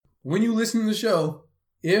when you listen to the show,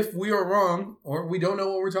 if we are wrong or we don't know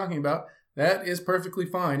what we're talking about, that is perfectly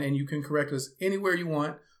fine. And you can correct us anywhere you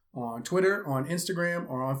want on Twitter, on Instagram,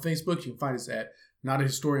 or on Facebook. You can find us at Not a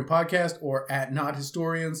Historian Podcast or at Not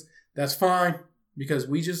Historians. That's fine because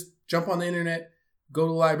we just jump on the internet, go to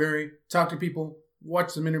the library, talk to people,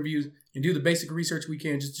 watch some interviews, and do the basic research we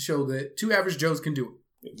can just to show that two average Joes can do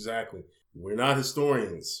it. Exactly. We're not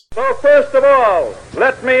historians. So first of all,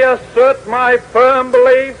 let me assert my firm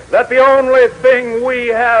belief that the only thing we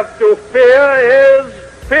have to fear is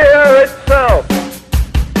fear itself.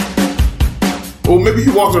 Well, maybe he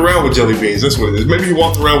walked around with jelly beans. That's what it is. Maybe he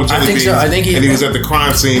walked around with jelly beans. I think and he was at the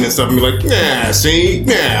crime scene and stuff and be like, nah, see?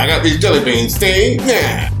 Nah, I got these jelly beans. See?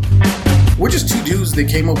 Nah. We're just two dudes that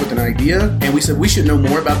came up with an idea, and we said we should know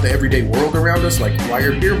more about the everyday world around us, like why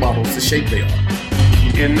are beer bottles the shape they are.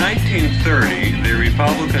 In 1930, the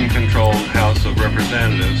Republican-controlled House of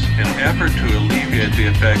Representatives, in an effort to alleviate the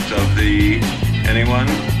effects of the... Anyone?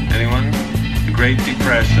 The Great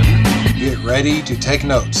Depression. Get ready to take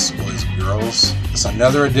notes, boys and girls. It's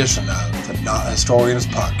another edition of the Not Historians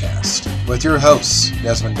Podcast with your hosts,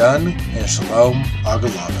 Desmond Dunn and Shalom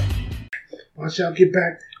Agalaga. Watch out, get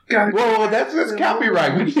back. Whoa, that's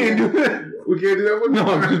copyright. We can't do that. We can't do that with No,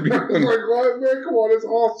 I'm just being like, man, come on, that's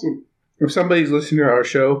awesome. If somebody's listening to our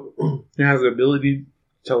show and has the ability to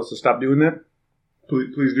tell us to stop doing that,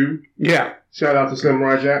 Please do. yeah. Shout out to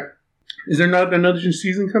Samurai Jack. Is there not another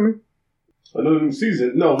season coming? Another new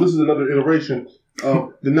season. No, this is another iteration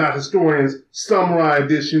of the Not Historians Samurai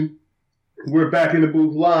Edition. We're back in the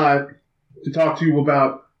booth live to talk to you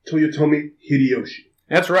about Toyotomi Hideyoshi.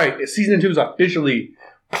 That's right. Season 2 is officially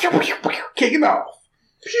kicking off.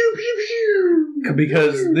 Pew, pew, pew.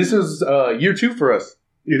 Because this is year 2 for us.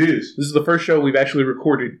 It is. This is the first show we've actually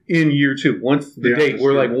recorded in year 2. Once the date,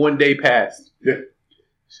 we're like one day past. Yeah,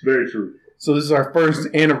 it's very true. So this is our first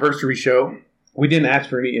anniversary show. We didn't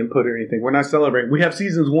ask for any input or anything. We're not celebrating. We have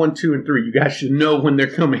seasons 1, 2, and 3. You guys should know when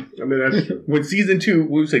they're coming. I mean, that's true. When season 2,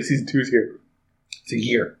 we would say season 2 is here. It's a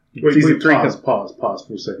year. Wait, season 3 pause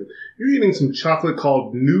for a second. You're eating some chocolate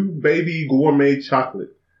called New Baby Gourmet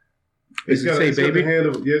Chocolate. Does it say baby?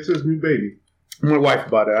 It says New Baby. My wife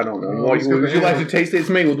bought it. I don't know. Would you like to taste it? It's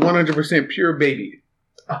made with 100% pure baby.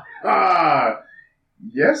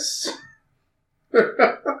 Yes.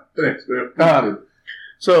 Thanks, man.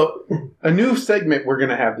 So, a new segment we're going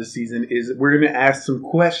to have this season is we're going to ask some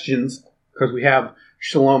questions because we have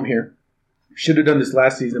Shalom here. Should have done this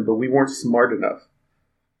last season, but we weren't smart enough.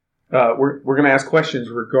 We're going to ask questions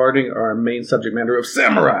regarding our main subject matter of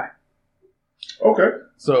samurai. Okay.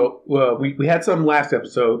 So, we had some last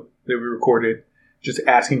episode that we recorded, just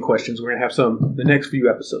asking questions. We're going to have some the next few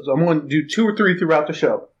episodes. I'm going to do 2 or 3 throughout the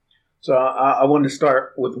show. So, I wanted to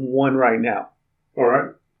start with one right now. All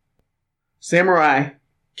right. Samurai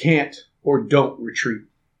can't or don't retreat.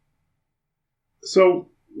 So,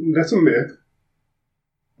 that's a myth.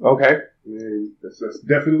 Okay. I mean, that's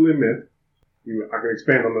definitely a myth. I can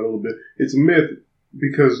expand on that a little bit. It's a myth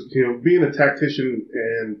because, being a tactician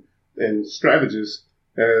and strategist,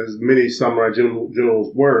 as many samurai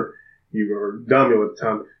generals were, you were daimyo at the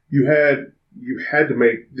time, you had to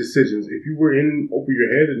make decisions. If you were in over your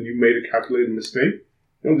head and you made a calculated mistake,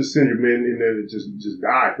 don't just send your men in there to just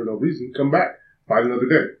die for no reason. Come back, fight another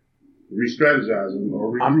day, re-strategize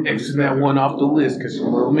or regroup. I'm Xing that one off the list because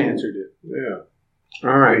Shalom answered it. Yeah.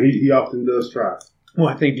 All right. He often does try. Well,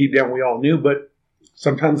 I think deep down we all knew, but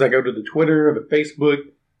sometimes I go to the Twitter, the Facebook,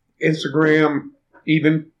 Instagram,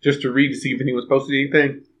 even just to read to see if anyone posted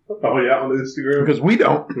anything. Oh yeah, on Instagram because we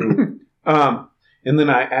don't. And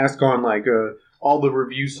then I ask on like all the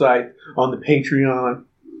review sites, on the Patreon,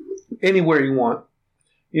 anywhere you want.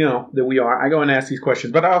 That we are. I go and ask these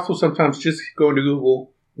questions. But I also sometimes just go into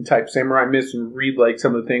Google and type samurai myths and read like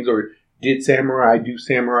some of the things. Or did samurai do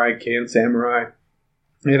samurai? Can samurai?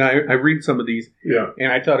 And I read some of these. Yeah.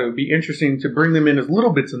 And I thought it would be interesting to bring them in as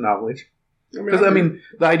little bits of knowledge. Because,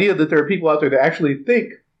 the idea that there are people out there that actually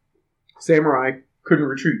think samurai couldn't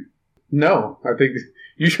retreat. No. I think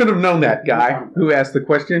you should have known that, guy who asked the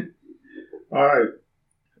question. All right.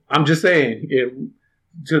 I'm just saying,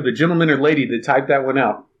 to the gentleman or lady that typed that one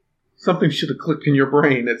out, something should have clicked in your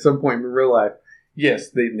brain at some point in real life. Yes,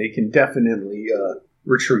 they can definitely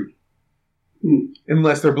retreat.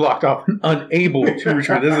 Unless they're blocked off and unable to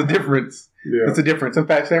retreat. There's a difference. Yeah. It's a difference. In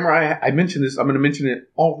fact, samurai, I mention this, I'm going to mention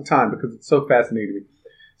it all the time because it's so fascinating to me.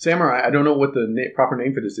 Samurai, I don't know what the proper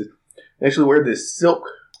name for this is. They actually wear this silk,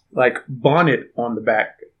 bonnet on the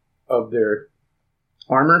back of their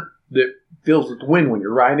armor that fills with wind when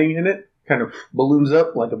you're riding in it. Kind of balloons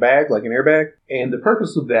up like a bag, like an airbag. And the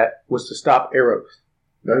purpose of that was to stop arrows.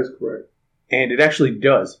 That is correct. And it actually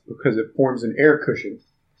does, because it forms an air cushion.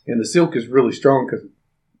 And the silk is really strong because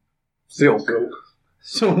silk.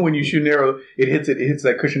 So when you shoot an arrow, it hits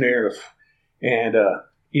that cushion of air, and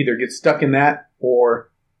either gets stuck in that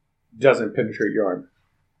or doesn't penetrate your arm.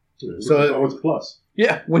 So it's always a plus.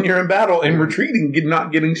 Yeah, when you're in battle and retreating,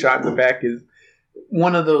 not getting shot in the back is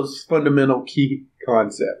one of those fundamental key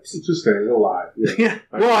concepts. It's just staying alive. Yeah.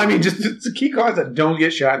 Well, I mean, just it's a key concept. Don't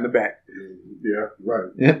get shot in the back. Yeah,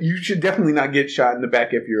 right. Yeah, you should definitely not get shot in the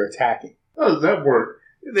back if you're attacking. How does that work?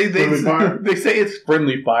 They say it's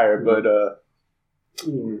friendly fire, but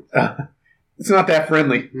it's not that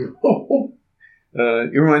friendly.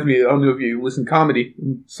 It reminds me, I don't know if you listen to comedy,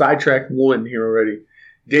 Sidetrack 1 here already.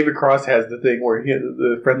 David Cross has the thing where he has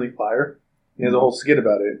the friendly fire. He has a whole skit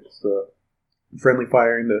about it. It's friendly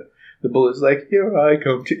fire, and the bullet's like, here I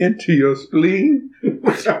come to enter your spleen.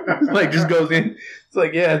 Like, just goes in. It's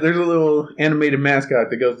like, yeah, there's a little animated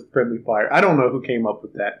mascot that goes with friendly fire. I don't know who came up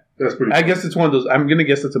with that. That's pretty I guess it's one of those, I'm going to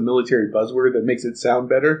guess it's a military buzzword that makes it sound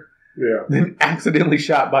better. Yeah. Then accidentally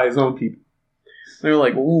shot by his own people. They're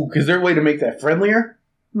like, ooh, is there a way to make that friendlier?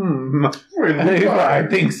 I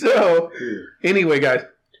think so. Anyway, guys,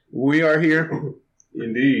 we are here.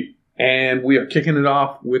 Indeed. And we are kicking it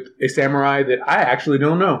off with a samurai that I actually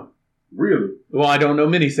don't know. Really? Well, I don't know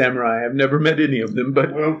many samurai. I've never met any of them,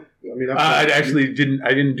 but well, I mean, I actually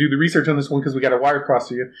didn't do the research on this one because we got a wire cross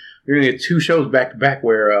here. We're going to get 2 shows back to back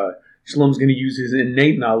where Shalom's going to use his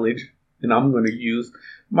innate knowledge, and I'm going to use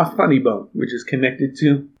my funny bone, which is connected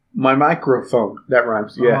to my microphone. That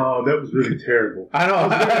rhymes. Yeah. Oh, that was really terrible. I know.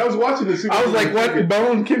 I was watching this. I was like, what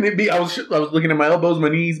bone can it be? I was looking at my elbows, my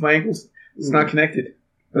knees, my ankles. It's not connected.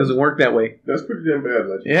 It doesn't work that way. That's pretty damn bad,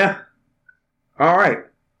 Legend. Yeah. All right.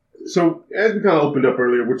 So, as we kind of opened up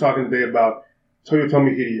earlier, we're talking today about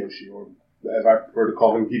Toyotomi Hideyoshi, or as I prefer to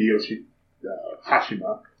call him, Hideyoshi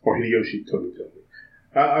Hashima, or Hideyoshi Toyatomi.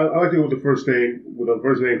 I like to go with the first name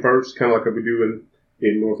first, kind of like we do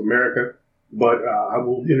in North America, but I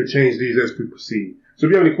will interchange these as we proceed. So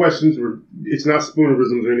if you have any questions, it's not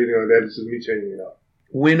spoonerisms or anything like that, it's just me changing it up.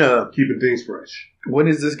 Keeping things fresh. When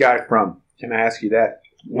is this guy from? Can I ask you that?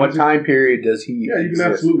 What time period does he Yeah, you exist?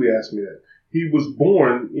 can absolutely ask me that. He was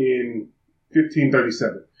born in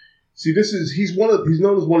 1537. See, he's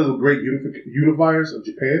known as one of the great unifiers of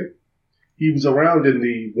Japan. He was around in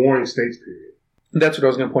the Warring States period. That's what I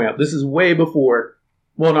was going to point out. This is way before,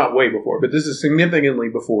 well, not way before, but this is significantly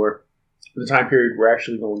before the time period we're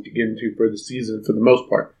actually going to get into for the season for the most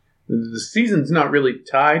part. The season's not really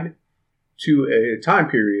tied to a time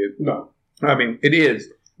period. No. I mean, it is,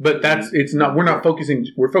 but we're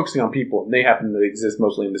focusing on people, and they happen to exist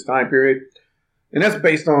mostly in this time period. And that's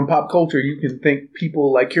based on pop culture. You can thank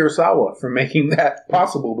people like Kurosawa for making that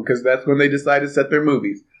possible, because that's when they decided to set their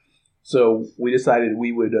movies. So we decided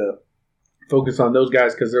we would focus on those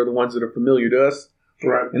guys because they're the ones that are familiar to us.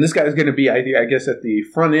 Right. And this guy's going to be, I guess, at the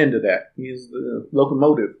front end of that. He's the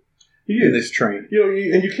locomotive in this train.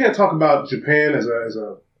 And you can't talk about Japan as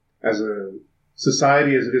a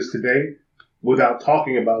society as it is today without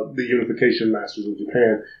talking about the unification masters of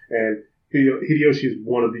Japan. And Hideyoshi is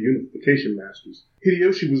one of the unification masters.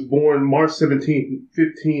 Hideyoshi was born March 17,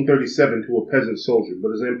 1537 to a peasant soldier,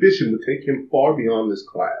 but his ambition would take him far beyond this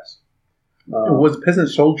class. Was peasant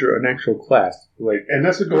soldier an actual class? Or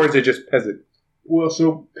is it just peasant? Well,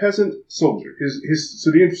 so peasant soldier.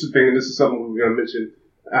 So the interesting thing, and this is something we're going to mention,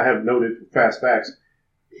 I have noted for fast facts,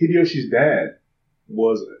 Hideyoshi's dad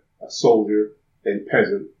was a soldier and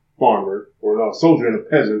peasant farmer, or no, a soldier and a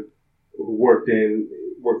peasant who worked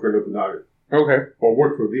for Nobunaga. Okay. Or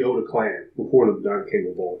worked for the Oda clan before Nobunaga came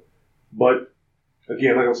aboard. But,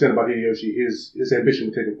 again, like I was saying about Hideyoshi, his ambition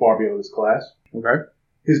would take him far beyond this class. Okay.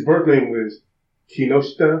 His birth name was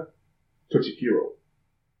Kinoshita Tochikiro.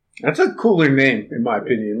 That's a cooler name, in my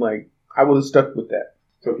opinion. Like, I would have stuck with that.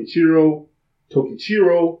 Tokichiro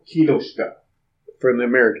Kinoshita. For the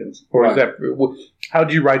Americans. Or Right. is that... How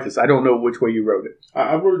did you write this? I don't know which way you wrote it.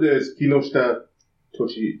 I wrote it as Kinoshita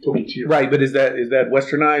Tokichiro. Right, but is that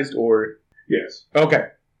westernized or... Yes. Okay.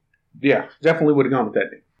 Yeah, definitely would have gone with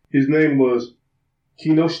that name. His name was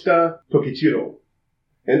Kinoshita Tokichiro.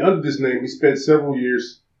 And under this name, he spent several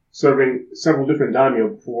years serving several different daimyo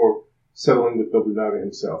before settling with Nobunaga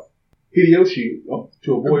himself. Hideyoshi,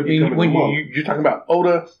 to avoid becoming a monk... You're talking about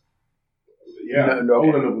Oda? Yeah, No, okay.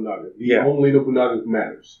 Oda Nobunaga. The only Nobunaga who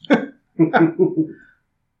matters.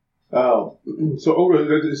 So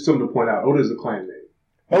Oda, is something to point out. Oda is the clan name.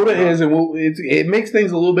 Oda is, and it makes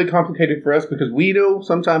things a little bit complicated for us because we know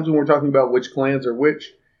sometimes when we're talking about which clans are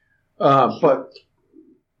which. But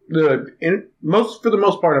for the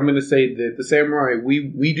most part, I'm going to say that the samurai,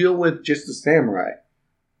 we deal with just the samurai.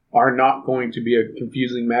 are not going to be a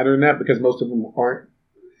confusing matter in that because most of them aren't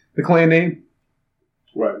the clan name.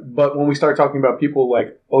 Right. But when we start talking about people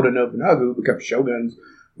like Oda Nobunaga, who become shoguns,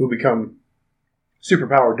 who become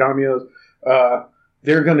superpowered daimyos,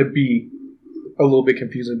 they're going to be a little bit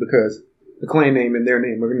confusing because the clan name and their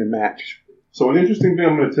name are going to match. So an interesting thing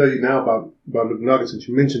I'm going to tell you now about Nobunaga, since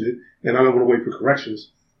you mentioned it, and I don't want to wait for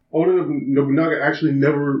corrections. Oda Nobunaga actually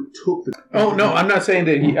never took the... Oh, no, I'm not saying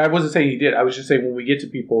that I wasn't saying he did. I was just saying when we get to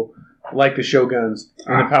people like the shoguns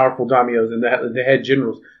and the powerful daimyos and the head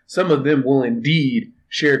generals, some of them will indeed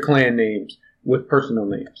share clan names with personal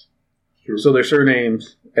names. Sure. So their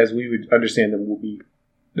surnames, as we would understand them, will be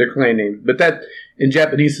their clan names. But that, in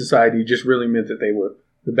Japanese society, just really meant that they were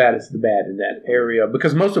the baddest of the bad in that area.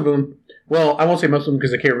 Because most of them, well, I won't say most of them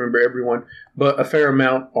because I can't remember everyone, but a fair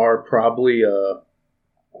amount are probably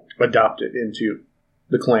adopted into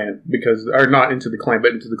the clan. Or not into the clan,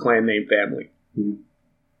 but into the clan name family. Mm-hmm.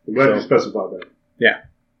 I'm glad you specified that. Yeah.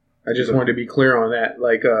 I just wanted to be clear on that.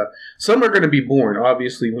 Like, some are going to be born,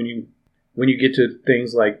 obviously, when you get to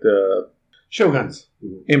things like the shoguns,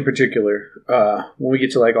 in particular. When we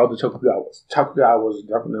get to like all the Tokugawas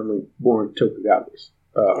definitely born Tokugawas.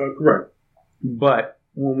 Correct. But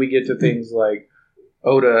when we get to things like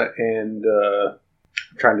Oda and I'm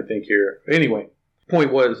trying to think here. Anyway,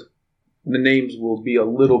 point was the names will be a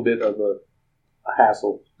little bit of a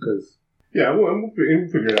hassle because. Yeah, we'll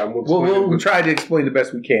figure it out. We'll try to explain the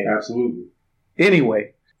best we can. Absolutely.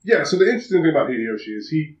 Anyway. Yeah, so the interesting thing about Hideyoshi is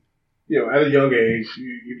he, at a young age,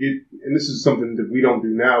 you get, and this is something that we don't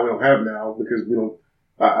do now, we don't have now, because we don't,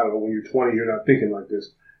 I don't know, when you're 20, you're not thinking like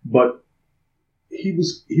this. But he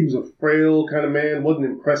was a frail kind of man, wasn't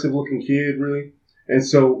an impressive looking kid, really. And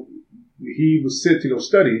so he was sent to go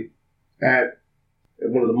study at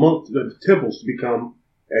one of the temples to become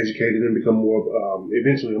educated and become more,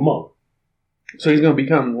 eventually a monk. So he's going to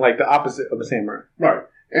become like the opposite of a samurai. Right.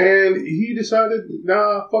 And he decided,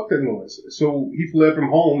 nah, fuck that noise. So he fled from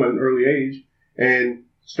home at an early age and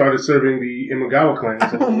started serving the Imagawa clan.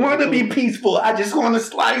 I don't want to be peaceful. I just want to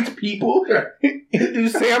slice people and do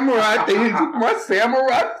samurai things with my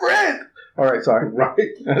samurai friend. All right, sorry. Right.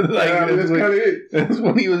 That's kind of it. That's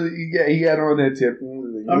when he had on that tip.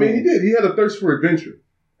 I mean, he did. He had a thirst for adventure.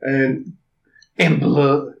 And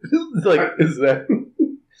blood. Is that...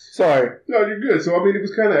 Sorry. No, you're good. So, I mean, it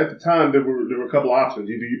was kind of at the time, there were a couple options.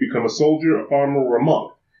 Either you become a soldier, a farmer, or a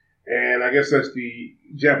monk. And I guess that's the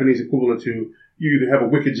Japanese equivalent to you either have a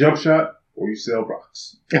wicked jump shot or you sell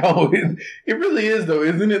rocks. Oh, it really is, though,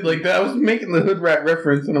 isn't it? Like, I was making the hood rat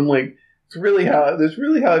reference, and I'm like, that's really how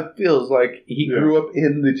it feels. Like, he grew up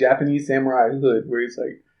in the Japanese samurai hood, where it's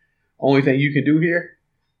like, only thing you can do here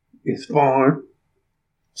is farm.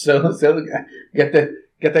 Sell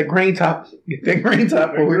Get that grain top. Get that grain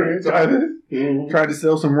top over here. Try to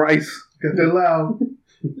sell some rice. Get that loud.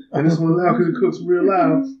 And this one loud because it cooks real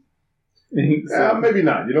loud. Maybe not. Maybe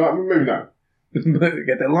not.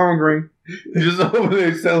 Get that long grain. Just over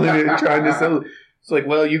there selling it and trying to sell it. It's like,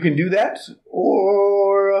 well, you can do that.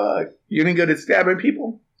 Or you're any good at stabbing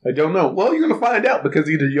people? I don't know. Well, you're going to find out because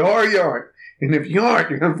either you are or you aren't. And if you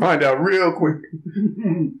aren't, you're going to find out real quick.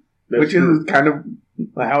 Which is kind of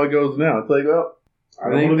how it goes now. It's like, well, I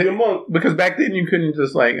don't want to be a monk. Because back then you couldn't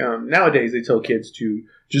just nowadays they tell kids to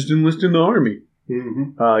just enlist in the army.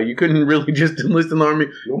 Mm-hmm. You couldn't really just enlist in the army.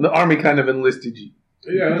 Nope. The army kind of enlisted you.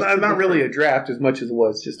 Yeah, not really a draft as much as it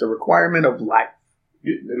was just a requirement of life.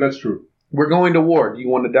 Yeah, and that's true. We're going to war. Do you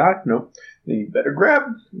want to die? No. Then you better grab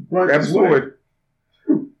a sword.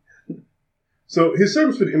 So his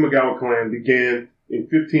service for the Imagawa clan began in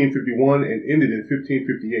 1551 and ended in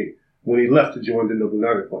 1558 when he left to join the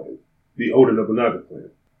Nobunaga clan. The Oda Nobunaga clan.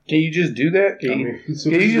 Can you just do that? Can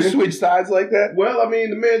you just switch sides like that? Well, I mean,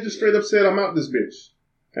 the man just straight up said, "I'm out this bitch."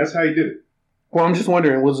 That's how he did it. Well, I'm just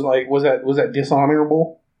wondering, was that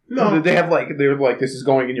dishonorable? No. Did they have this is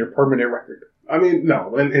going in your permanent record? I mean,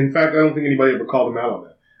 no. And in fact, I don't think anybody ever called him out on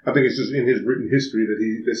that. I think it's just in his written history that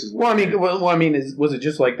this is. Was it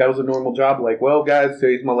just like that was a normal job? Like, well, guys,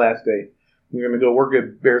 today's my last day. We're gonna go work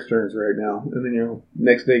at Bear Stearns right now, and then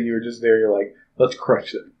next day you were just there. You're like, let's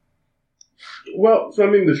crush it. Well, so I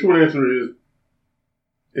mean, the short answer is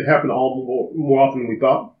it happened all more often than we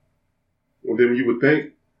thought, or than you would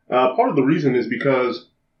think. Part of the reason is because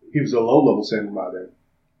he was a low-level samurai then.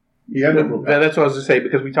 He had no. That's what I was going to say,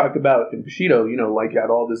 because we talked about in Bushido, like, had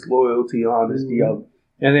all this loyalty, honesty,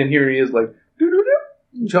 and then here he is like,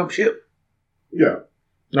 jump ship. Yeah.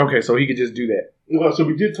 Okay, so he could just do that. Well, so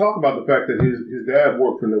we did talk about the fact that his dad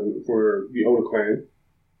worked for the Oda clan.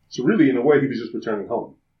 So really, in a way, he was just returning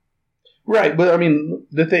home. Right, but I mean,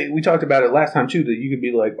 the thing we talked about it last time too, that you could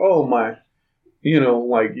be like, oh, my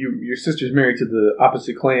like your sister's married to the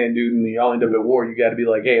opposite clan dude, and y'all end up at war. You got to be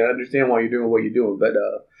like, hey, I understand why you're doing what you're doing, but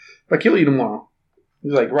if I kill you tomorrow,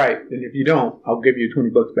 he's like, right, and if you don't, I'll give you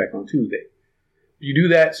 $20 back on Tuesday. You do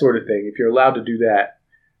that sort of thing if you're allowed to do that.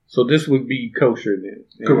 So this would be kosher then.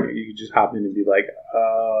 Correct. You could just hop in and be like,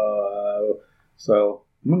 so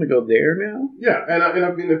I'm gonna go there now. Yeah, and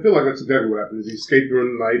I feel like that's exactly what happened. He escaped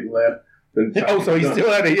during the night, left. So he still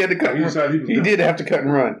had to cut. He did have to cut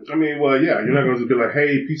and run. I mean, well, yeah, you're not going to be like,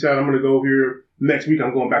 hey, peace out. I'm going to go here next week.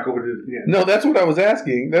 I'm going back over to. Yeah. No, that's what I was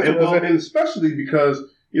asking. And especially because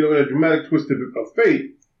in a dramatic twist of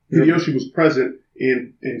fate, Hideyoshi was present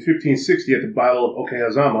in 1560 at the Battle of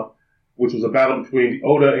Okayazama, which was a battle between the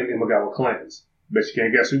Oda and Imagawa clans. Bet you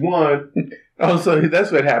can't guess who won. So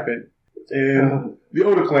that's what happened. And the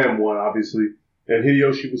Oda clan won, obviously. And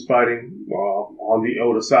Hideyoshi was fighting on the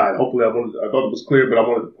Oda side. Hopefully, I thought it was clear, but I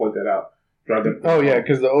wanted to point that out.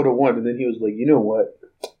 Because the Oda won, and then he was like, you know what?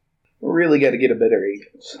 We really got to get a better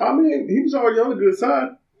agent. I mean, he was already on the good side.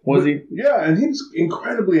 Was he? Yeah, and he was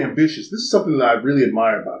incredibly ambitious. This is something that I really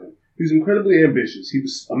admire about him. He was incredibly ambitious. He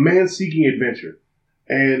was a man seeking adventure.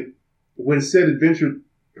 And when said adventure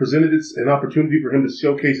presented an opportunity for him to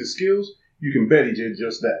showcase his skills, you can bet he did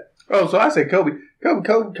just that. Oh, so I said Kobe.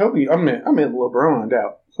 Kobe. I meant LeBron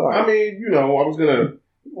out. Sorry. I mean, I was gonna.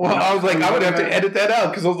 Well, I was like, I would have to edit that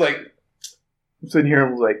out because I was like, I'm sitting here and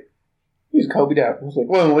I was like, he's Kobe out. I was like,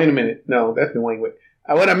 well, wait a minute. No, that's Dwayne Wade.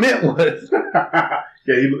 What I meant was,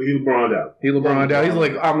 yeah, he LeBroned out. He LeBroned out. He's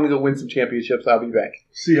like, I'm gonna go win some championships. I'll be back.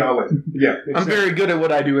 See y'all later. Yeah, exactly. I'm very good at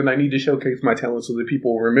what I do, and I need to showcase my talent so that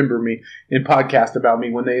people will remember me and podcast about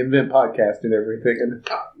me when they invent podcast and everything.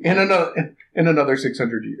 And in another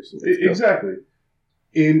 600 years. Exactly.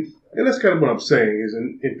 And that's kind of what I'm saying is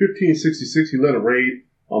in 1566 he led a raid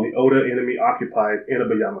on the Oda enemy-occupied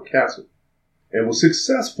Inabayama Castle and was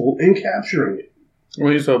successful in capturing it.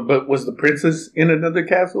 But was the princess in another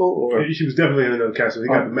castle? Or? She was definitely in another castle. He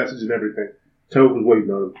got the message and everything. Toad was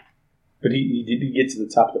waiting on him. But he didn't get to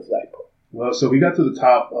the top of the flagpole. Well, so he got to the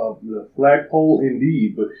top of the flagpole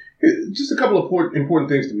indeed. But just a couple of important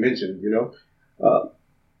things to mention,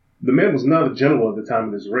 the man was not a general at the time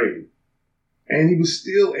of his raid. And he was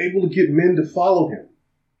still able to get men to follow him.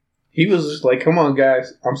 He was just like, come on,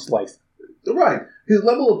 guys, I'm sliced. Right. His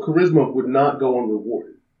level of charisma would not go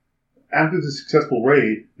unrewarded. After the successful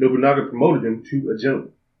raid, Nobunaga promoted him to a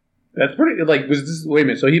general. That's pretty, wait a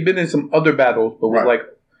minute, so he'd been in some other battles, but was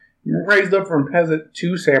raised up from peasant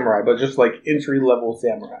to samurai, but just entry-level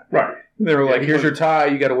samurai. Right. And they were here's your tie,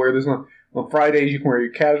 you got to wear this one. On Fridays, you can wear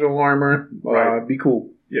your casual armor, be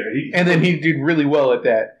cool. Yeah. And then he did really well at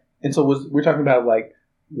that. And so we're talking about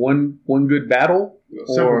one good battle?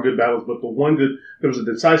 Several good battles, but there was a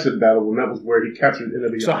decisive battle, and that was where he captured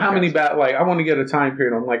Inabayama. So how many battles, I want to get a time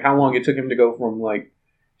period on how long it took him to go from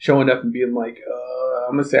showing up and being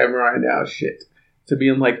I'm a samurai now, shit, to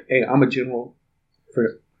being hey, I'm a general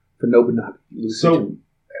for Nobunaga. So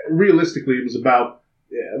realistically, it was about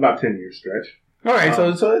 10 years stretch. All right,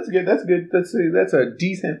 so that's good. That's good. That's a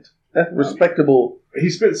decent, that's respectable. He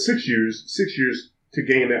spent 6 years to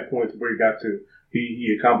gain that point to where he got to.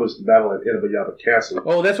 He accomplished the battle at Inabayama Castle.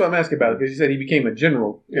 Oh, that's what I'm asking about, because you said he became a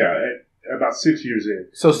general. Yeah, about 6 years in.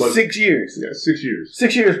 So 6 years. Yeah, 6 years.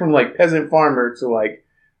 6 years from peasant farmer to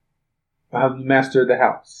master of the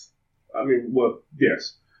house. I mean, well,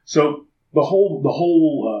 yes. So the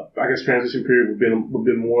whole I guess transition period would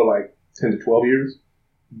been more 10 to 12 years.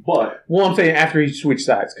 But I'm saying after he switched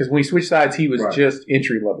sides, because when he switched sides, he was just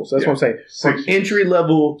entry level. So that's what I'm saying. From entry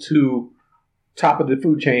level to top of the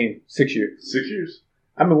food chain, 6 years. 6 years.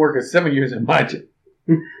 I've been working 7 years in my job.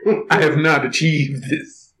 I have not achieved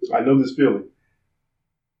this. I know this feeling.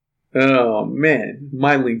 Oh man,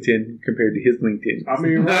 my LinkedIn compared to his LinkedIn. I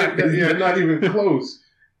mean, not even close.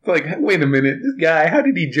 It's wait a minute, this guy, how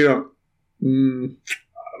did he jump? I mean,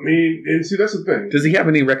 and see, that's the thing. Does he have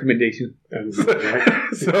any recommendations?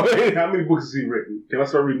 So, how many books has he written? Can I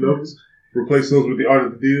start reading those? Replace those with The Art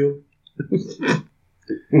of the Deal?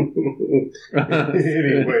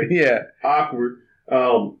 Anyway, yeah, awkward.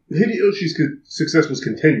 Hideyoshi's success was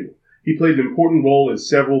continual. He played an important role in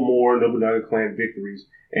several more Nobunaga clan victories,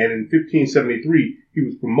 and in 1573 he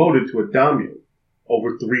was promoted to a daimyo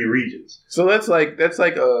over 3 regions. So that's like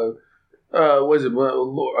a what is it, a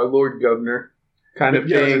lord governor kind of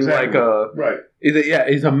thing, exactly. Right?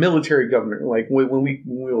 He's a military governor. When we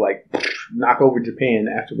were knock over Japan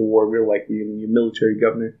after the war, we were you're military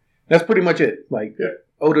governor. That's pretty much it.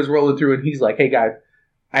 Oda's rolling through, and he's like, "Hey guys,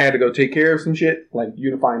 I had to go take care of some shit,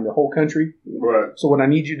 unifying the whole country. Right. So what I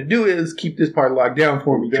need you to do is keep this part locked down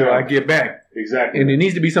for me till I get back. Exactly. And it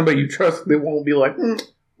needs to be somebody you trust that won't be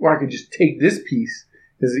or I could just take this piece.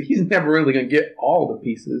 Because he's never really going to get all the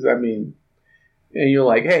pieces. I mean, and you're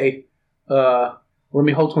like, hey, let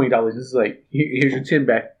me hold $20. This is like, here's your 10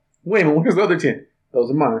 back. Wait a minute, where's the other 10?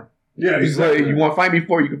 Those are mine. Yeah, exactly. You want to fight me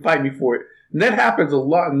for it, you can fight me for it. And that happens a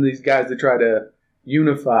lot in these guys that try to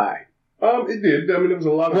unify. It did. I mean, there was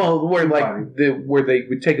a lot of where they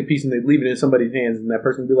would take a piece and they'd leave it in somebody's hands, and that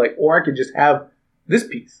person would be like, or I could just have this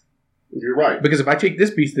piece. You're right. Because if I take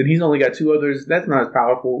this piece, then he's only got 2 others. That's not as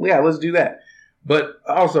powerful. Yeah, let's do that. But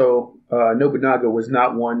also, Nobunaga was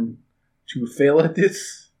not one to fail at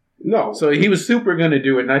this. No. So he was super going to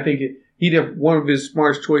do it, and I think he'd have one of his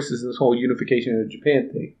smartest choices in this whole unification of Japan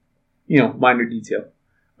thing. Minor detail.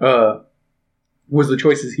 Was the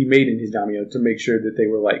choices he made in his daimyo to make sure that they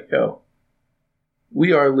were like, yo,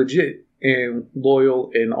 we are legit and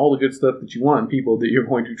loyal and all the good stuff that you want, people that you're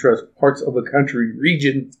going to trust parts of a country,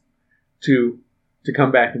 regions, to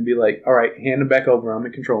come back and be like, all right, hand them back over. I'm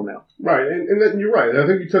in control now. Right, and then you're right. I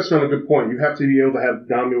think you touched on a good point. You have to be able to have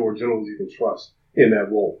daimyo or generals you can trust in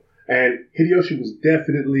that role. And Hideyoshi was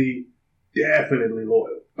definitely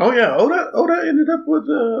loyal. Oh yeah, Oda ended up with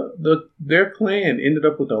their clan ended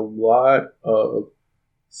up with a lot of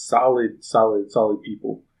solid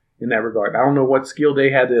people in that regard. I don't know what skill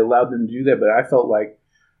they had that allowed them to do that, but I felt like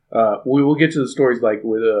we will get to the stories like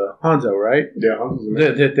with Hanzo, right? Yeah, Hanzo's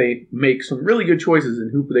amazing. That they make some really good choices in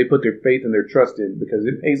who they put their faith and their trust in because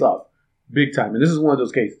it pays off big time. And this is one of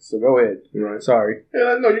those cases. So go ahead. Right. Sorry.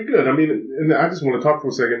 Yeah, no, you're good. I mean, and I just want to talk for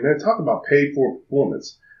a second, man. Talk about paid for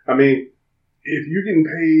performance. I mean, if you're getting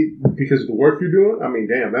paid because of the work you're doing, I mean,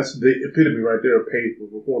 damn, that's the epitome right there of paid for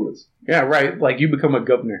performance. Yeah, right. Like you become a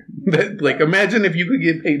governor. Like imagine if you could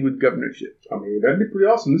get paid with governorship. I mean, that'd be pretty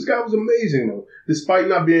awesome. This guy was amazing, though. Despite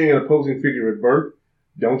not being an opposing figure at birth,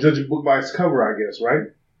 don't judge a book by its cover, I guess,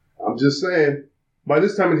 right? I'm just saying. By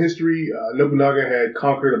this time in history, Nobunaga had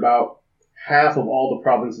conquered about half of all the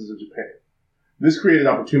provinces of Japan. This created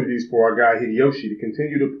opportunities for our guy Hideyoshi to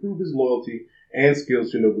continue to prove his loyalty and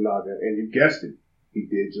skills to Nobunaga, and you guessed it, he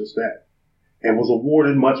did just that, and was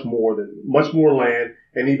awarded much more land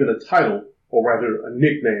and even a title, or rather a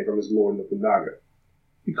nickname from his lord Nobunaga.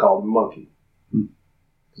 He called him Monkey.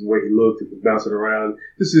 The way he looked, he was bouncing around.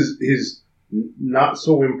 This is his not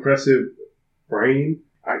so impressive brain.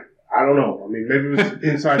 I don't know. I mean, maybe it was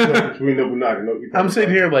inside joke between Nobunaga. I'm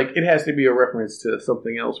sitting here like it has to be a reference to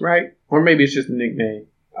something else, right? Or maybe it's just a nickname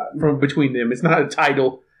from between them. It's not a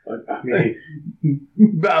title. I mean,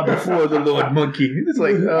 bow before the Lord Monkey. It's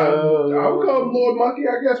like, I would call him Lord Monkey,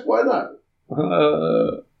 I guess. Why not?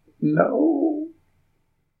 No.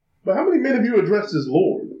 But how many men have you addressed as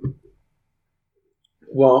Lord?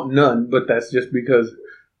 Well, none, but that's just because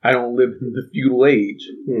I don't live in the feudal age.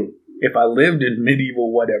 If I lived in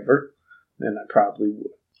medieval whatever, then I probably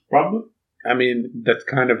would. Probably? I mean, that's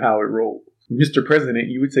kind of how it rolls. Mr. President,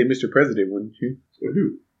 you would say Mr. President, wouldn't you? I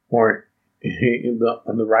do. Or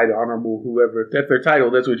on the right honorable whoever, if that's their title,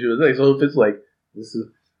 that's what you would say. So if it's like this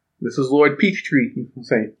is Lord Peachtree, you can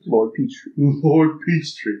say Lord Peachtree. Lord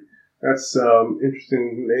Peachtree. That's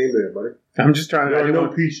interesting name there, buddy. I'm just trying to. There are no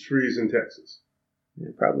peach trees in Texas. Yeah,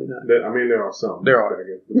 probably not. I mean, there are some. There are,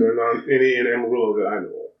 but there are not any in Amarillo that I know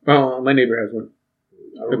of. Oh, my neighbor has one.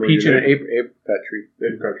 A peach and an apricot tree.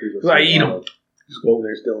 Apricot trees. I eat them. Just go over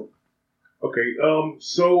there still. Okay.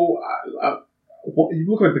 So you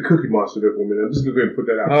look like the Cookie Monster there for a minute. I'm just going to go ahead and put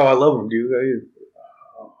that out. Oh, I love them, dude.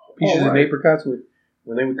 Peaches and apricots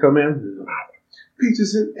when they would come in.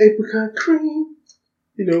 Peaches and apricot cream.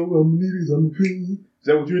 You know, ladies on the cream. Is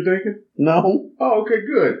that what you were thinking? No. Oh, okay,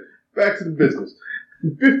 good. Back to the business.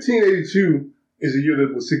 1582 is a year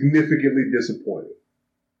that was significantly disappointing.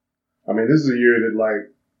 I mean, this is a year that,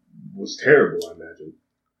 was terrible, I imagine.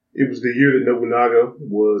 It was the year that Nobunaga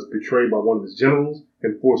was betrayed by one of his generals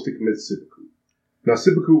and forced to commit seppuku. Now,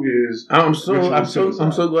 seppuku is... I'm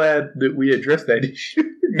so glad that we addressed that issue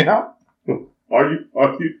now. Are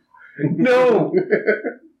you? No.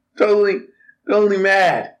 Totally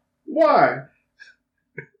mad. Why?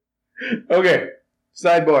 Okay.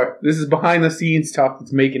 Sidebar. This is behind the scenes talk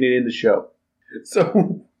that's making it in the show.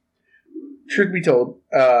 So, truth be told,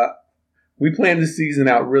 we planned this season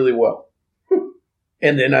out really well.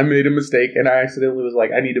 And then I made a mistake and I accidentally was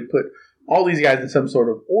like, I need to put all these guys in some sort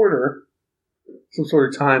of order, some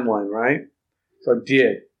sort of timeline, right? So I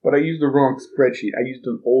did. But I used the wrong spreadsheet. I used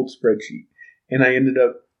an old spreadsheet. And I ended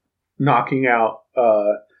up knocking out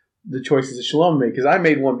the choices that Shalom made. Because I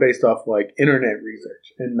made one based off internet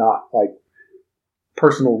research and not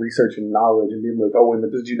personal research and knowledge and being like, oh, wait a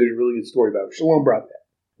minute, there's a really good story about it. Shalom brought that.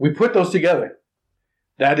 We put those together.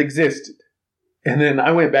 That existed. And then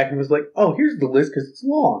I went back and was like, oh, here's the list because it's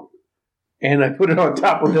long. and I put it on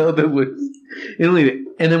top of the other list. And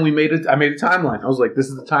then I made a timeline. I was like, this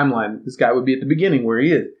is the timeline. This guy would be at the beginning where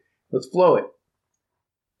he is. Let's flow it.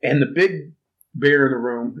 And the big bear in the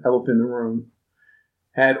room, elephant in the room,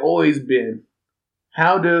 had always been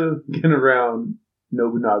how to get around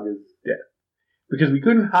Nobunaga's death. Because we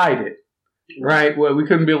couldn't hide it. Right? Well, we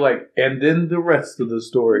couldn't be like, and then the rest of the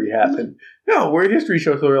story happened. No, we're a history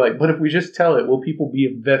show, so we're like, but if we just tell it, will people be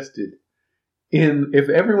invested in, if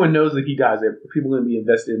everyone knows that he dies, are people going to be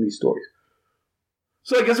invested in these stories?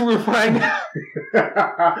 So I guess we're going to find out.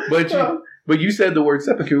 But you said the word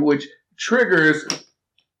seppuku, which triggers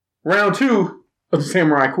round 2 of the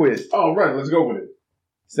samurai quiz. Oh, right. Let's go with it.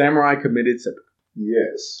 Samurai committed seppuku.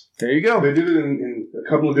 Yes. There you go. They did it in a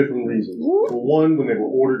couple of different reasons. For one, when they were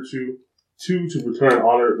ordered to. 2, to return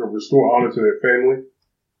honor or restore honor to their family.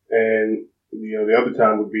 And, the other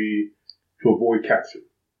time would be to avoid capture.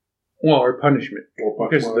 Well, or punishment.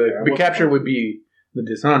 Because the capture would be the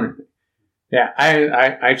dishonor thing. Yeah,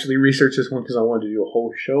 I actually researched this one because I wanted to do a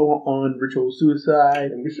whole show on ritual suicide.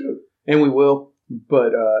 And we should. And we will.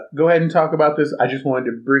 But go ahead and talk about this. I just wanted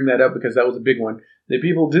to bring that up because that was a big one. That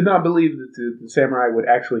people did not believe that the samurai would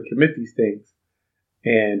actually commit these things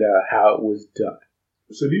and how it was done.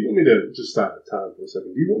 So do you want me to just stop the time for a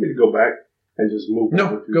second? Do you want me to go back and just move?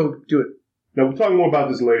 No, go do it. Now we'll talk more about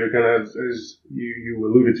this later, kind of as you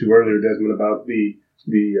alluded to earlier, Desmond, about the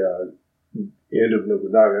end of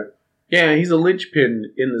Nobunaga. Yeah, he's a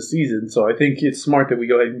linchpin in the season, so I think it's smart that we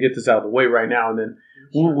go ahead and get this out of the way right now, and then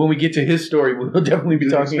when we get to his story, we'll definitely be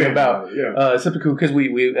talking about seppuku, because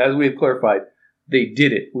we as we have clarified, they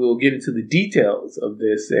did it. We will get into the details of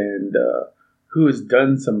this and who has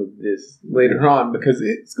done some of this later on, because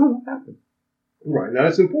it's going to happen. Right. Now,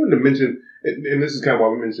 it's important to mention, and this is kind of why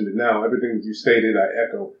we mentioned it now, everything that you stated, I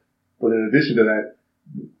echo. But in addition to that,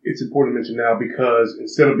 it's important to mention now because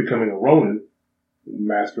instead of becoming a Ronin,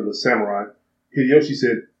 master of the samurai, Hideyoshi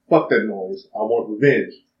said, fuck that noise, I want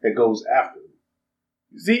revenge, and goes after him.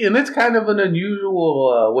 See, and that's kind of an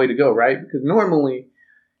unusual way to go, right? Because normally,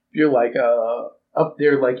 if you're like up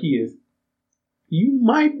there like he is, you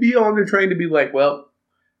might be on the train to be like, well,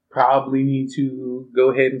 probably need to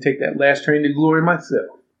go ahead and take that last train to glory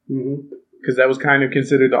myself. Because that was kind of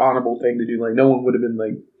considered the honorable thing to do. Like, no one would have been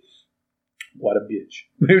like, what a bitch.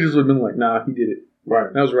 They just would have been like, nah, he did it.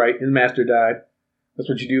 Right. That was right. His master died. That's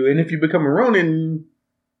what you do. And if you become a Ronin,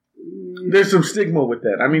 there's some stigma with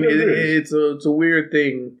that. I mean, it's a weird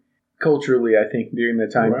thing culturally, I think, during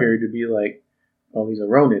that time period to be like, oh, he's a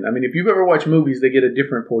Ronin. I mean, if you've ever watched movies, they get a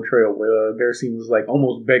different portrayal where they're seen as like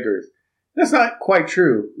almost beggars. That's not quite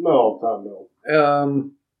true. No.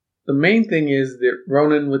 The main thing is that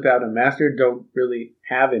Ronin without a master don't really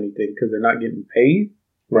have anything because they're not getting paid.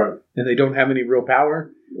 Right. And they don't have any real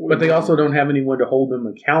power. But they also don't have anyone to hold them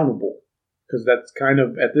accountable. Because that's kind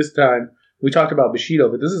of, at this time, we talked about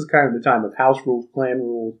Bushido, but this is kind of the time of house rules, clan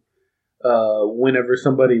rules. Whenever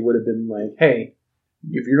somebody would have been like, hey,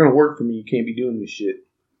 if you're going to work for me, you can't be doing this shit.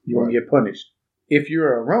 You're going to get punished. If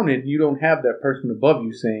you're a Ronin, you don't have that person above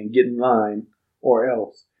you saying, get in line or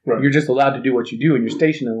else. Right. You're just allowed to do what you do, and your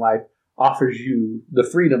station in life offers you the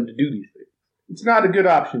freedom to do these things. It's not a good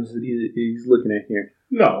option that he's looking at here.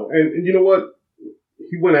 No, and you know what?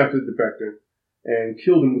 He went after the defector and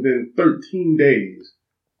killed him within 13 days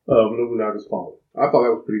of Nobunaga's fall. I thought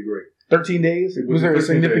that was pretty great. 13 days? Was there a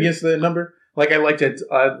significance to that number? Like, I like to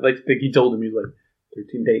think he told him, he was like,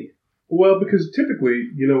 13 days. Well, because typically,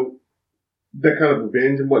 that kind of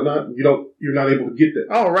revenge and whatnot, you're not able to get that.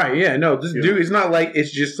 Oh, right, yeah, no, this dude, it's not like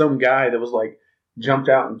it's just some guy that was like, jumped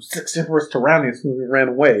out and Semperus Tyrannus and ran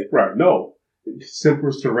away. Right, no.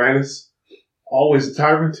 Semperus Tyrannus, always a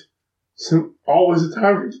tyrant. Always a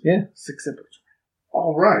tyrant? Yeah, Semperus Tyrannus.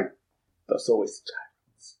 All right. That's always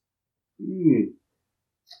tyrants.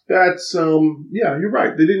 That's, yeah, you're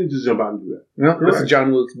right. They didn't just jump out and do that. No, that's a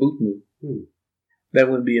John Wilkes Booth move. That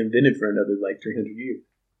wouldn't be invented for another, 300 years.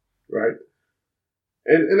 Right.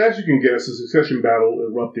 And as you can guess, the succession battle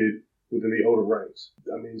erupted within the Oda ranks.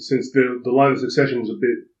 I mean, since the line of succession was a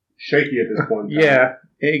bit shaky at this point in time. Yeah,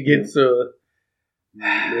 it gets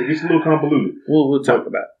it gets a little convoluted. We'll talk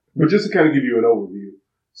about it. But just to kind of give you an overview,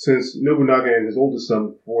 since Nobunaga and his oldest son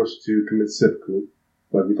were forced to commit seppuku,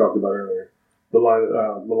 like we talked about earlier, the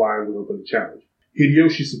line was open to challenge.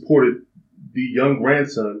 Hideyoshi supported the young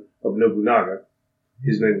grandson of Nobunaga.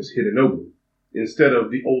 His name was Hidenobu, instead of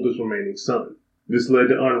the oldest remaining son. This led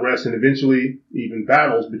to unrest and eventually even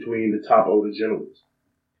battles between the top Oda generals.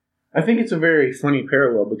 I think it's a very funny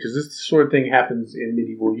parallel because this sort of thing happens in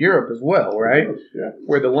medieval Europe as well, right? Yeah.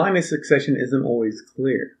 Where the line of succession isn't always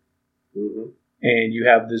clear. Mm-hmm. And you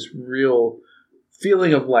have this real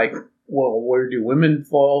feeling of well, where do women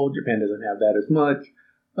fall? Japan doesn't have that as much.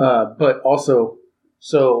 But also,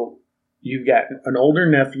 so you've got an older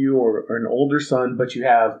nephew or an older son, but you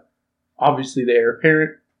have obviously the heir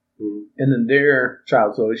apparent and then their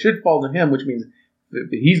child. So it should fall to him, which means if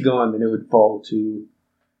he's gone, then it would fall to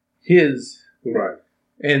his. Right.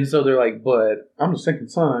 And so they're like, but I'm the second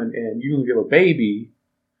son, and you can give a baby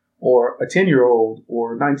or a 10-year-old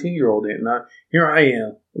or a 19-year-old. And here I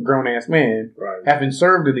am, a grown-ass man, having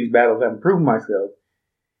served in these battles, having proven myself,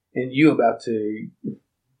 and you about to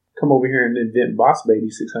come over here and invent Boss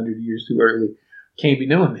Baby 600 years too early. Can't be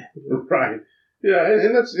doing that. Right. Yeah,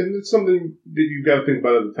 and it's something that you've got to think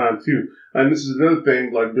about at the time, too. And this is another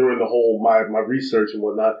thing, like, during the whole, my research and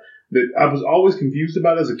whatnot, that I was always confused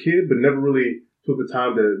about as a kid, but never really took the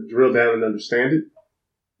time to drill down and understand it.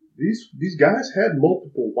 These guys had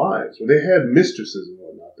multiple wives, or they had mistresses and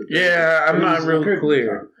whatnot. Yeah, I'm not really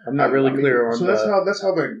clear. I'm not really clear on that. So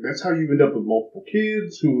that's how you end up with multiple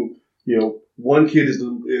kids who, you know, one kid is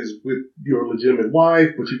with your legitimate wife,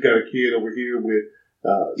 but you've got a kid over here with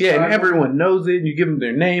and everyone knows it, and you give them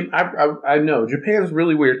their name. I know Japan's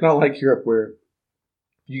really weird. It's not like Europe where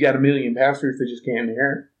you got a million pastors that just can't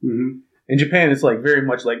inherit. Mm-hmm. In Japan, it's like very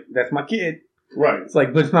much like, that's my kid. Right. It's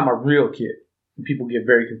like, but it's not my real kid. And people get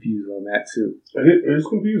very confused on that too. And it is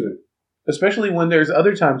confusing, especially when there's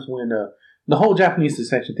other times when the whole Japanese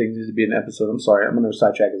succession thing needs to be an episode. I'm sorry, I'm going to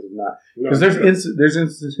sidetrack as if not, because there's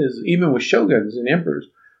instances even with shoguns and emperors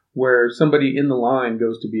where somebody in the line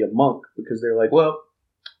goes to be a monk because they're like, well,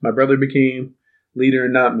 my brother became leader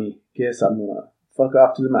and not me. Guess I'm going to fuck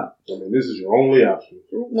off to the mountains. I mean, this is your only option.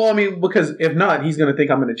 Well, I mean, because if not, he's going to think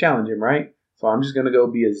I'm going to challenge him, right? So I'm just going to go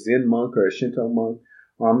be a Zen monk or a Shinto monk,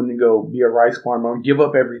 or I'm going to go be a rice farmer and give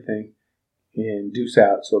up everything and deuce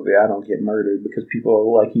out so that I don't get murdered because people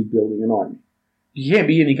are like, he's building an army. You can't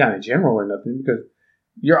be any kind of general or nothing because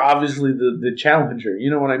you're obviously the challenger. You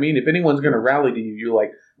know what I mean? If anyone's going to rally to you, you're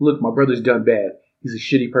like, look, my brother's done bad. He's a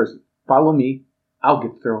shitty person. Follow me. I'll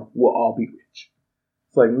get the throne. We'll all be rich.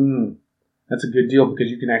 It's like, that's a good deal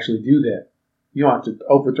because you can actually do that. You don't have to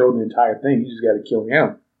overthrow the entire thing. You just got to kill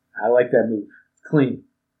him. I like that move. It's clean.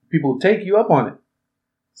 People take you up on it.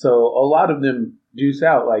 So a lot of them deuce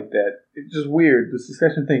out like that. It's just weird. The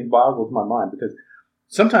succession thing boggles my mind because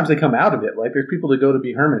sometimes they come out of it. Like there's people that go to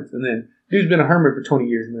be hermits and then dude's been a hermit for 20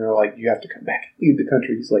 years and they're like, you have to come back and leave the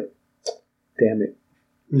country. He's like, damn it.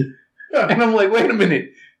 And I'm like, wait a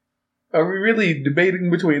minute. Are we really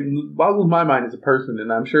debating between, boggles my mind as a person,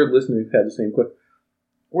 and I'm sure listeners have the same question.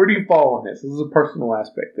 Where do you fall on this? This is a personal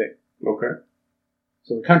aspect thing. Okay.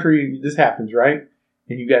 So the country, this happens, right?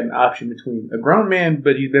 And you got an option between a grown man,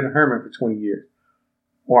 but he's been a hermit for 20 years,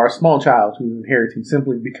 or a small child who's inheriting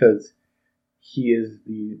simply because he is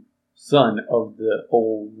the son of the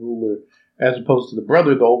old ruler, as opposed to the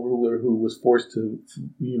brother of the old ruler who was forced to,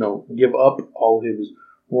 give up all of his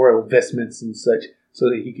royal vestments and such so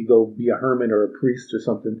that he could go be a hermit or a priest or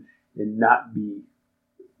something and not be,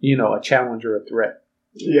 a challenge or a threat.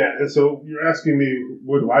 Yeah, and so you're asking me,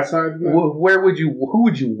 where do I side in that? Who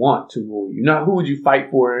would you want to rule you? Not who would you fight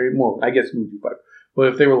for anymore. I guess who would you fight for?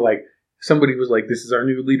 But if they were like, somebody was like, this is our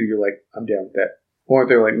new leader, you're like, I'm down with that. Or if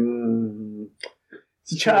they're like,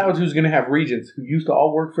 it's a child who's going to have regents who used to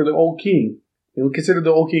all work for the old king. And we consider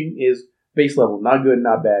the old king is base level, not good,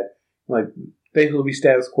 not bad. Like, things will be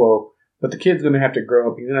status quo. But the kid's going to have to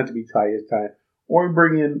grow up. He's going to have to be tied his time. Or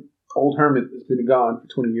bring in old hermit that's been gone for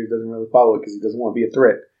 20 years, doesn't really follow it because he doesn't want to be a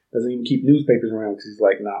threat. Doesn't even keep newspapers around because he's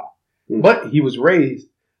like, nah. Mm-hmm. But he was raised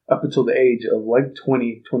up until the age of like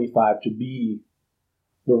 20, 25 to be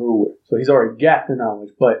the ruler. So he's already got the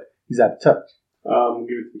knowledge, but he's out of touch.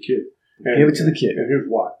 Give it to the kid. Give it to the kid. And here's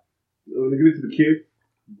why. I'm going to give it to the kid,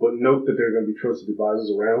 but note that there are going to be trusted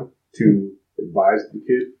advisors around to advise the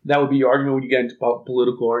kid. That would be your argument when you get into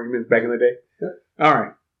political arguments back in the day? Yeah. All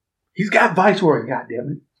right. He's got viceroy,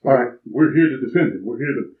 goddammit. All right. We're here to defend him. We're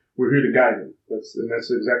here to guide him. That's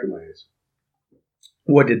exactly my answer.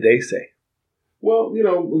 What did they say? Well,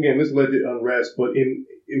 again, this led to unrest, but in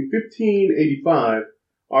 1585,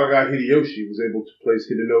 our guy Hideyoshi was able to place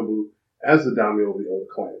Hidenobu as the daimyo of the Oda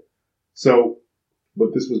clan. So,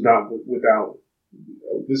 but this was not without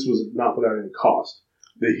any cost.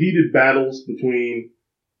 The heated battles between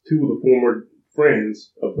two of the former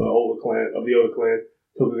friends of the Oda clan,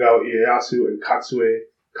 Tokugawa Ieyasu and Katsuye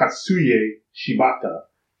Shibata.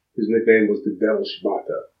 His nickname was the Devil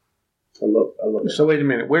Shibata. I love it. So wait a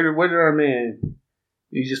minute, where did our man?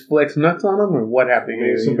 You just flex nuts on him, or what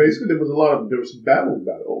happened? So basically, there was some battles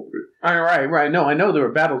about it over it. Right. No, I know there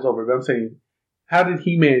were battles over it, but I'm saying, how did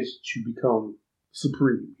he manage to become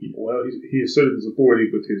supreme? Well, he asserted his authority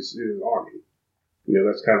with his army.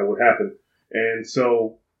 That's kind of what happened. And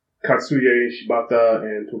so Katsuye Shibata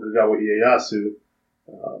and Tokugawa Ieyasu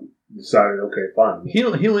decided, okay, fine.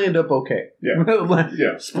 He'll end up okay. Yeah.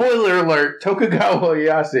 Yeah. Spoiler alert, Tokugawa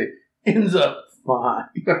Ieyasu ends up fine.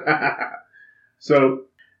 So,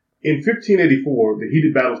 in 1584, the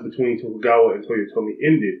heated battles between Tokugawa and Toyotomi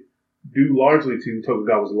ended, due largely to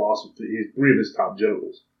Tokugawa's loss of three of his top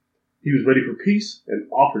generals. He was ready for peace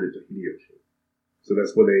and offered it to Hideyoshi. So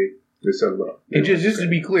that's where they settled up. And just to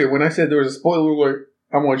be clear, when I said there was a spoiler alert,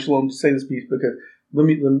 I want Shalom to say this piece because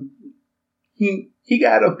he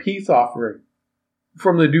got a peace offering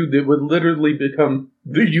from the dude that would literally become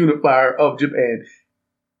the unifier of Japan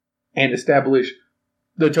and establish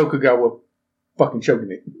the Tokugawa fucking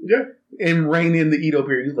shogunate. Yeah. And reign in the Edo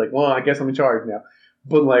period. He's like, well, I guess I'm in charge now.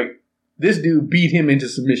 But like, this dude beat him into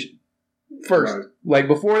submission first. Right. Like,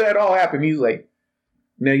 before that all happened, he's like,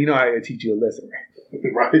 now you know I gotta teach you a lesson,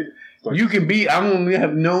 right? Right. Like, you can be, I don't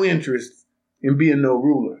have no interest in being no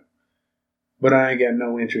ruler. But I ain't got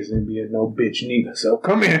no interest in being no bitch neither. So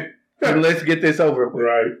come here and let's get this over with.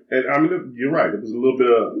 Right. And I mean, you're right. It was a little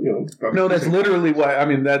bit of, No, that's literally what, I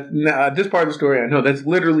mean, this part of the story, I know that's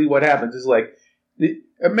literally what happens. It's like,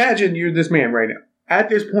 imagine you're this man right now. At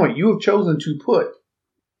this point, you have chosen to put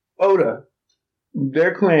Oda,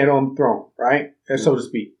 their clan, on the throne, right? So to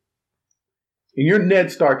speak. And you're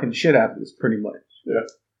Ned Stark and shit out of this, pretty much. Yeah.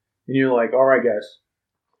 And you're like, all right, guys,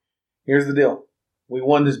 here's the deal. We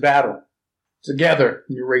won this battle together.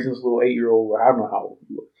 You're raising this little 8-year-old, I don't know how old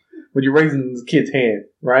you look, but you're raising this kid's hand,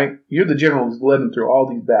 right? You're the general who's led him through all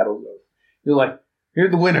these battles. You're like,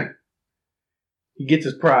 here's the winner. He gets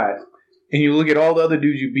his prize. And you look at all the other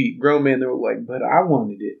dudes you beat, grown men, they were like, but I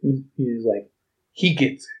wanted it. And he's like, he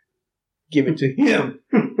gets it. Give it to him.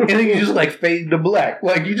 And then you just like fade to black.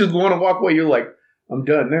 Like, you just want to walk away. You're like, I'm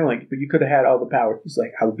done. And they're like, but you could have had all the power. He's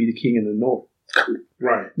like, I would be the king in the north.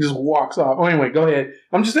 Right. Just walks off. Oh, anyway, go ahead.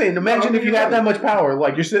 I'm just saying, imagine if you had that much power.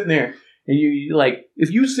 Like, you're sitting there and you like,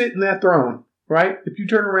 if you sit in that throne, right? If you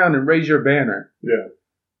turn around and raise your banner, yeah,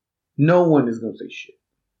 no one is going to say shit.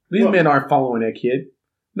 These men aren't following that kid.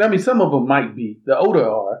 I mean, some of them might be. The Oda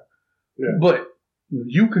are. Yeah. But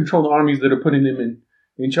you control the armies that are putting them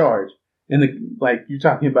in charge. And like you're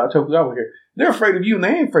talking about Tokugawa here. They're afraid of you and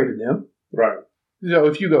they ain't afraid of them. Right. So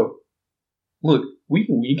if you go, look,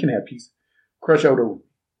 we can have peace. Crush Oda.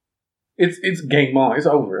 It's game on. It's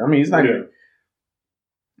over. I mean, it's not even.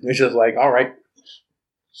 It's just like, all right.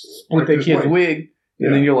 Split that kid's wig.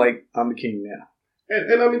 And then you're like, I'm the king now.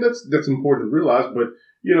 And I mean, that's important to realize. But,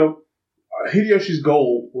 Hideyoshi's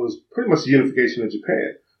goal was pretty much the unification of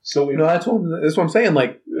Japan. So that's what I'm saying.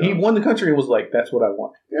 Like, he won the country and was like, that's what I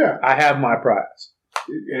want. Yeah. I have my prize.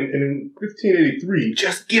 And in 1583...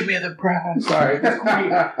 Just give me the prize. Sorry.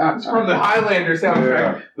 It's from the Highlander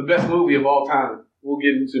soundtrack. The best movie of all time. We'll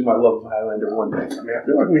get into my love of Highlander one day. I mean, I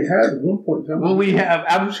feel like we had at one point in time. Well, we have.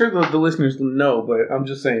 I'm sure the listeners know, but I'm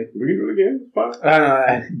just saying. We can do it again. It's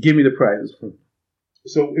fine. Give me the prize.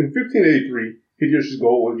 So in 1583, Hideyoshi's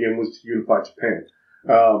goal again was to unify Japan,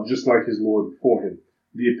 just like his lord before him.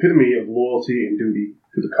 The epitome of loyalty and duty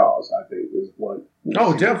to the cause, I think, is what.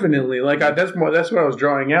 Oh, definitely. Like that's what I was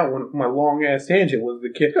drawing out when my long ass tangent was the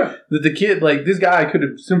kid. Yeah. The kid, like this guy, could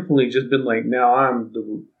have simply just been like, "Now I'm the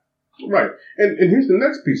ruler." Right, and here's the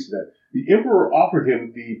next piece of that. The emperor offered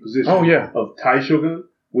him the position of Tai Shogun,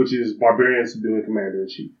 which is barbarian subduing commander in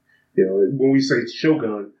chief. When we say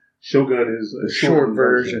shogun is a short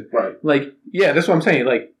version. Right. Like, yeah, that's what I'm saying.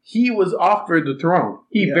 Like, he was offered the throne.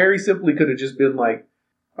 He very simply could have just been like,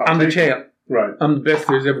 I'm the champ. Right. I'm the best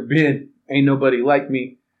there's ever been. Ain't nobody like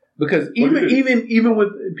me. Because even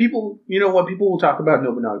with people, what people will talk about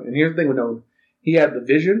Nobunaga. And here's the thing with Nobunaga. He had the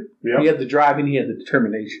vision, he had the drive, and he had the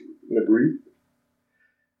determination. Agreed.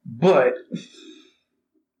 But,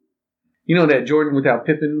 that Jordan without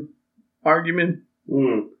Pippin argument?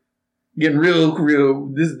 Getting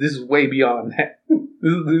real, this is way beyond that.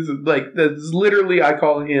 This is like, that's literally, I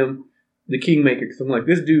call him the kingmaker. Because I'm like,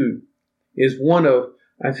 this dude is one of,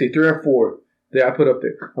 I'd say 3 or 4 that I put up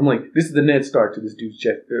there. I'm like, this is the Ned Stark to this dude's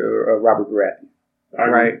Robert Baratheon.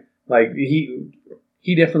 Right? Like,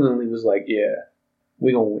 he definitely was like, yeah,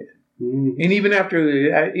 we gonna win. Mm-hmm. And even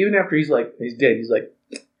after he's like, he's dead, he's like,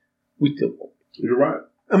 we still won. You're right.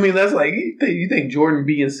 I mean, that's like, you think Jordan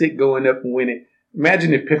being sick going up and winning.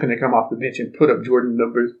 Imagine if Pippin had come off the bench and put up Jordan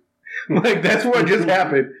numbers. Like, that's what just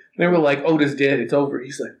happened. They were like, Oda's dead, it's over.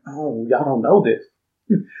 He's like, oh, y'all don't know this.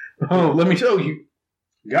 Oh, let me show you.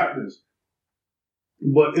 Got this.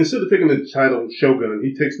 But instead of taking the title Shogun,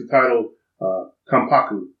 he takes the title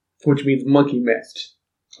Kampaku. Which means monkey masked.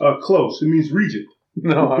 Close. It means regent.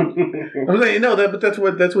 No, I'm saying no. But that's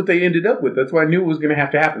what they ended up with. That's why I knew it was going to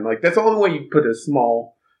have to happen. Like that's the only way you put a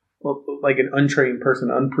small, like an untrained person,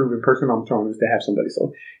 unproven person on the throne is to have somebody.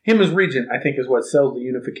 So him as regent, I think, is what sells the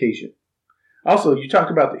unification. Also, you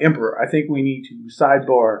talked about the emperor. I think we need to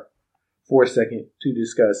sidebar for a second to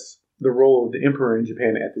discuss the role of the emperor in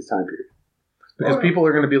Japan at this time period, because people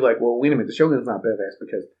are going to be like, "Well, wait a minute, the shogun's not badass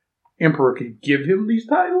because emperor could give him these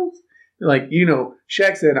titles." Like, you know,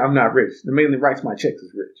 Shaq said, I'm not rich. The man that writes my checks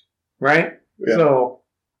is rich. Right? Yeah. So,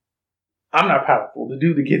 I'm not powerful. The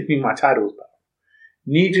dude that gives me my title is powerful.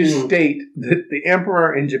 Need to state that the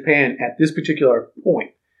emperor in Japan at this particular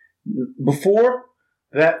point, before,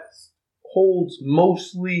 that holds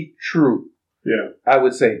mostly true. Yeah. I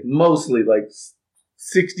would say mostly, like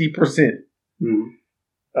 60%.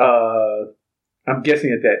 I'm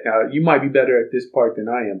guessing at that. Now, you might be better at this part than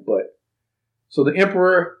I am, but so the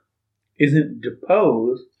emperor isn't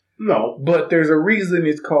deposed. No. But there's a reason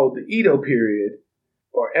it's called the Edo period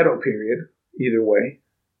or Edo period, either way.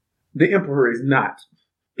 The emperor is not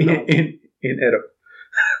in Edo.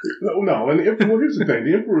 No. And the emperor, well, here's the thing.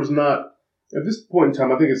 The emperor is not, at this point in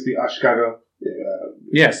time, I think it's the Ashikaga.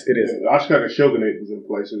 Yes, it is. The Ashikaga shogunate was in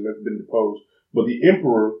place and that's been deposed. But the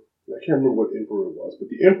emperor, I can't remember what emperor it was, but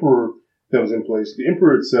the emperor that was in place, the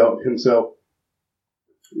emperor himself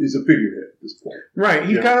is a figurehead at this point. Right.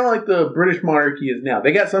 He's kind of like the British monarchy is now.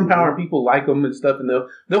 They got some power and people like him and stuff, and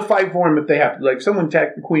they'll fight for him if they have to. Like, if someone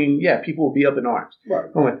attacked the queen, people will be up in arms. Right.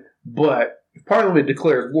 But if Parliament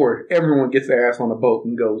declares war, everyone gets their ass on a boat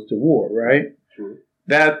and goes to war, right? True.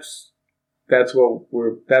 That's what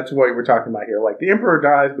we're talking about here. Like, the emperor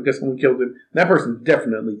dies because someone killed him. That person's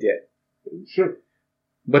definitely dead. Sure.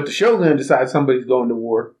 But the shogun decides somebody's going to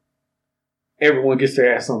war. Everyone gets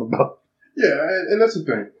their ass on the boat. Yeah, and that's the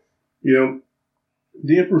thing. You know,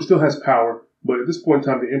 the emperor still has power, but at this point in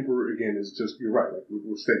time, the emperor, again, is just, you're right, like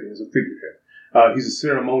we're stating, is a figurehead. He's a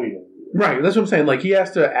ceremonial ruler. Right, that's what I'm saying. Like, he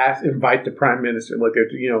has to invite the prime minister, like,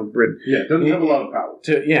 Britain. Yeah, doesn't have a lot of power.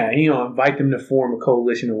 Invite them to form a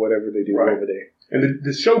coalition or whatever they do over there. And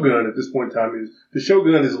the shogun, at this point in time,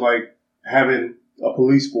 is like having a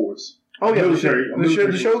police force. Oh, yeah,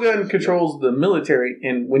 the shogun controls the military,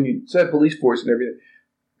 and when you said police force and everything,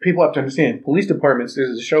 people have to understand, police departments,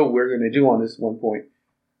 there's a show we're going to do on this at one point.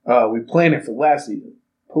 We planned it for last season.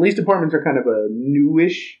 Police departments are kind of a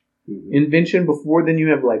newish invention. Before then you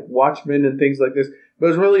have like watchmen and things like this. But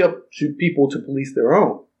it's really up to people to police their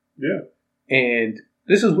own. Yeah. And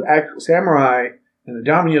this is actual samurai and the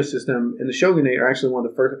daimyo system and the shogunate are actually one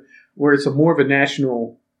of the first where it's more of a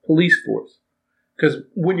national police force. Because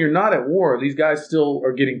when you're not at war, these guys still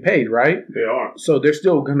are getting paid, right? They are. So they're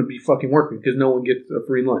still going to be fucking working because no one gets a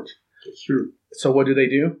free lunch. That's true. So what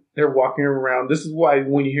do? They're walking around. This is why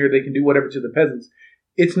when you hear they can do whatever to the peasants,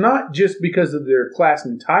 it's not just because of their class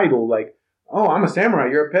and title. Like, oh, I'm a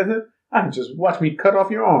samurai. You're a peasant? I can just watch me cut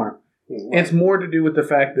off your arm. Mm-hmm. It's more to do with the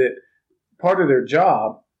fact that part of their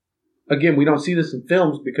job, again, we don't see this in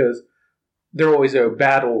films because there always are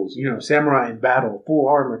battles, samurai in battle, full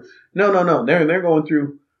armor. No. They're going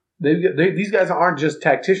through. These guys aren't just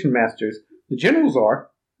tactician masters. The generals are.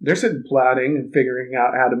 They're sitting plotting and figuring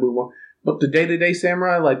out how to move on. But the day-to-day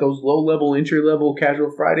samurai, like those low-level, entry-level,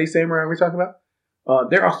 casual Friday samurai we're talking about,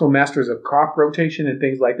 they're also masters of crop rotation and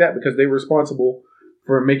things like that because they're responsible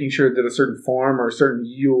for making sure that a certain farm or a certain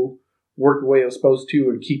yield worked the way it was supposed to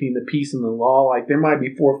and keeping the peace and the law. Like there might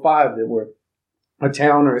be 4 or 5 that were a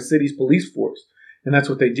town or a city's police force. And that's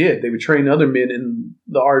what they did. They would train other men in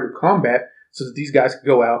the art of combat so that these guys could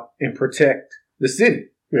go out and protect the city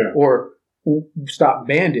or stop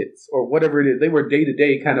bandits or whatever it is. They were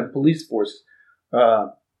day-to-day kind of police force.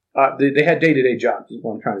 They had day-to-day jobs is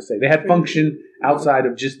what I'm trying to say. They had function outside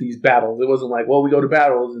of just these battles. It wasn't like, well, we go to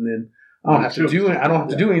battles and then I don't have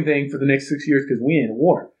to do anything for the next 6 years because we in a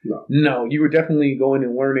war. No, you were definitely going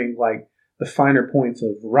and learning like the finer points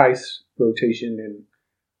of rice rotation and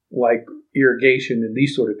like irrigation and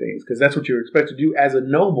these sort of things because that's what you're expected to do as a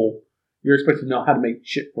noble. You're expected to know how to make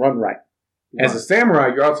shit run right. As a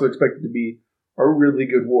samurai, you're also expected to be a really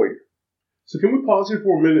good warrior. So can we pause here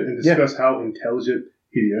for a minute and discuss how intelligent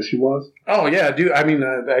Hideyoshi was? Oh yeah, dude. I mean,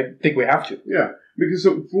 I think we have to. Yeah, because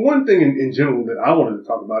for one thing in general that I wanted to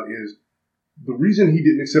talk about is the reason he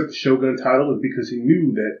didn't accept the shogun title is because he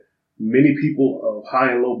knew that many people of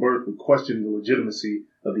high and low birth would question the legitimacy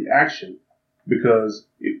of the action because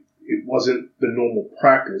it wasn't the normal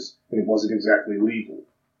practice and it wasn't exactly legal.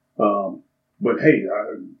 But hey,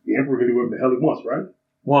 the emperor can do whatever the hell he wants, right?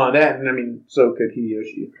 Well, that, and I mean, so could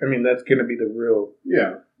Hideyoshi. I mean, that's going to be the real...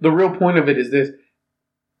 Yeah. The real point of it is this.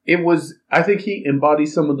 I think he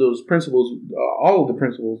embodies some of those principles, all of the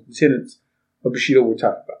principles, the tenets of Bushido we're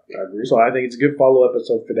talking about. I agree. So I think it's a good follow-up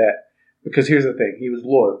episode for that. Because here's the thing. He was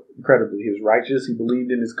loyal, incredibly. He was righteous. He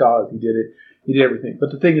believed in his cause. He did it. He did everything.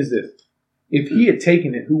 But the thing is this. If he had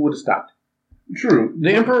taken it, who would have stopped it? True.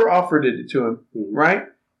 The Emperor offered it to him, right?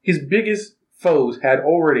 His biggest foes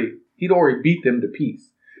he'd already beat them to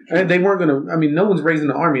peace. And they weren't going to, no one's raising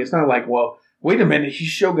the army. It's not like, well, wait a minute, he's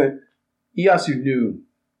Shogun. Ieyasu knew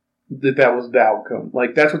that was the outcome.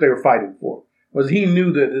 Like, that's what they were fighting for. He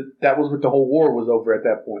knew that was what the whole war was over at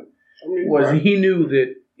that point. He knew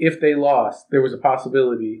that if they lost, there was a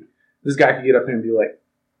possibility this guy could get up here and be like,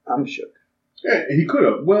 I'm shook. Yeah, he could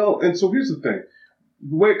have. Well, and so here's the thing.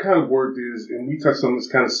 The way it kind of worked is, and we touched on this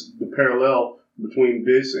kind of the parallel between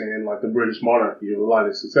this and like the British monarchy or the line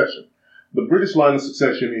of succession. The British line of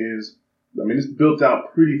succession is, it's built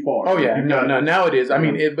out pretty far. Oh yeah, now it is.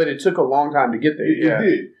 But it took a long time to get there. It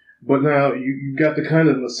did. But now you got the kind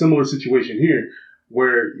of a similar situation here,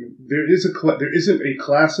 where there isn't a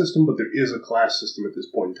class system, but there is a class system at this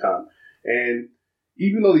point in time. And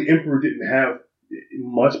even though the emperor didn't have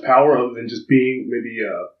much power other than just being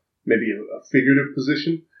maybe a figurative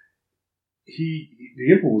position, the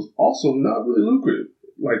emperor was also not really lucrative,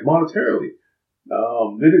 like monetarily.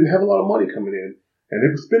 They didn't have a lot of money coming in, and they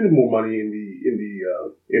were spending more money in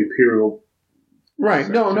the imperial. Right.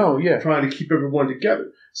 Section, trying to keep everyone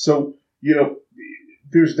together. So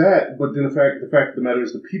there's that. But then the fact of the matter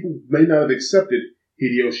is, the people may not have accepted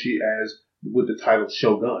Hideyoshi as with the title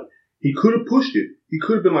Shogun. He could have pushed it. He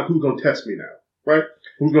could have been like, "Who's gonna test me now? Right?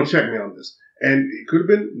 Who's gonna check me on this?" And it could have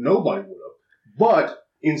been nobody would have. But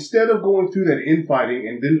instead of going through that infighting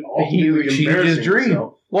and then ultimately embarrassing his dream.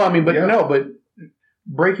 Himself, but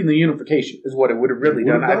breaking the unification is what it would have really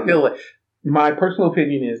done. I feel like my personal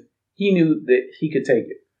opinion is he knew that he could take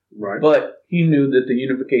it. Right. But he knew that the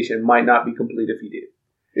unification might not be complete if he did.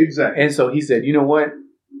 Exactly. And so he said, you know what?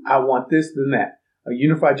 I want this than that. A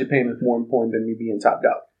unified Japan is more important than me being top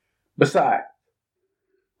dog. Besides,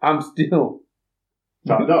 I'm still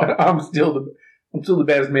top dog. I'm still the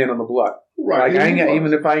baddest man on the block. Right. Like,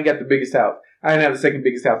 even if I ain't got the biggest house, I didn't have the second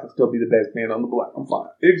biggest house, I'll still be the best man on the block. I'm fine.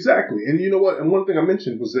 Exactly. And you know what? And one thing I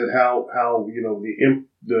mentioned was that how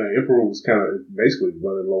the emperor was kind of basically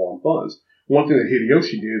running low on funds. One thing that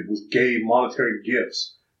Hideyoshi did was gave monetary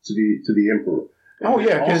gifts to the emperor.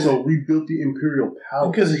 And also rebuilt the imperial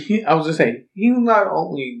palace. Because I was just saying, he not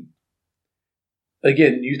only,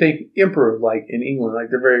 again, you think emperor, like in England, like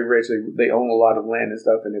they're very rich, they own a lot of land and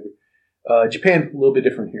stuff, and everything. Japan's a little bit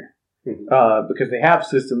different here. Mm-hmm. Because they have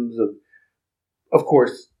systems of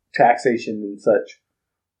course, taxation and such,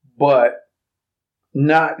 but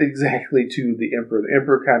not exactly to the emperor. The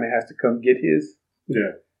emperor kind of has to come get his.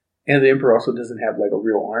 Yeah. And the emperor also doesn't have like a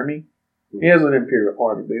real army. Mm-hmm. He has an imperial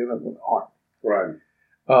army, but he doesn't have an army.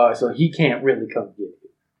 Right. So he can't really come get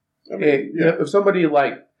it. If somebody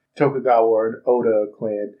like Tokugawa or an Oda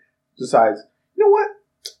clan decides, you know what?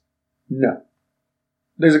 No.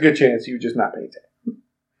 There's a good chance you're just not paying tax.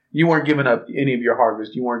 You weren't giving up any of your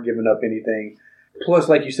harvest. You weren't giving up anything. Plus,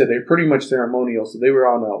 like you said, they're pretty much ceremonial, so they were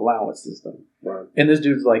on an allowance system. Right. And this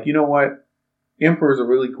dude's like, you know what? Emperor's a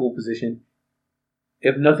really cool position.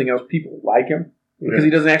 If nothing else, people like him. Because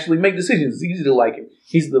he doesn't actually make decisions. It's easy to like him.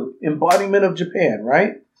 He's the embodiment of Japan,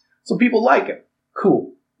 right? So people like him.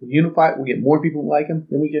 Cool. We unify. We get more people to like him.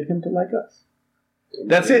 Then we get him to like us.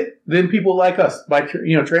 That's it. Then people like us by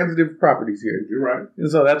transitive properties here. You're right.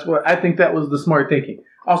 And so that's what I think that was the smart thinking.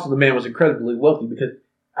 Also, the man was incredibly wealthy because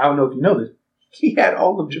I don't know if you know this, he had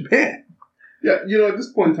all of Japan. Yeah, at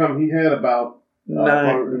this point in time, he had about he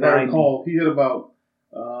had about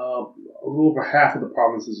a little over half of the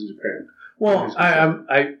provinces of Japan. Well,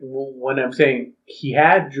 when I'm saying he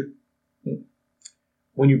had,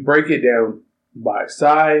 when you break it down by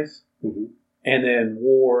size and then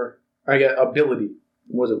war, I got ability.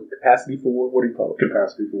 Was it capacity for war? What do you call it?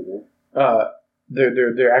 Capacity for war.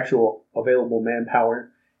 Their actual available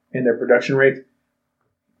manpower and their production rates.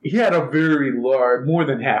 He had a very large, more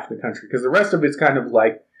than half the country, because the rest of it's kind of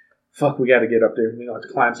like, fuck, we got to get up there. We have to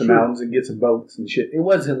climb some mountains and get some boats and shit. It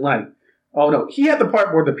wasn't like, oh no, he had the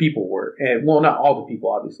part where the people were, and well, not all the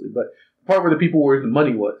people obviously, but the part where the people were, the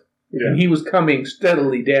money was, and he was coming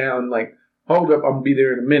steadily down. Like, hold up, I'm gonna be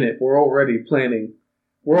there in a minute. We're already planning.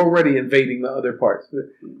 We're already invading the other parts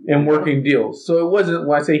and working deals. So it wasn't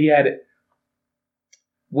when I say he had it.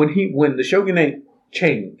 When the shogunate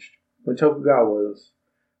changed, when Tokugawa's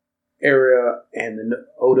area and the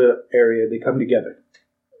Oda area, they come together.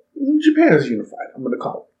 Japan is unified, I'm going to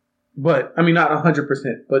call it. But, not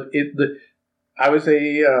 100%, but I would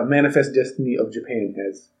say manifest destiny of Japan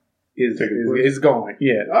is going.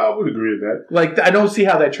 Yeah. I would agree with that. Like, I don't see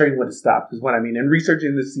how that train would have stopped, is what I mean. And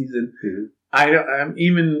researching this season, I'm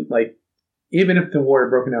even if the war had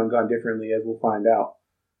broken out and gone differently, as we'll find out,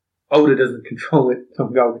 Oda doesn't control it.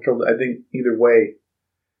 Tokugawa controls it. I think either way,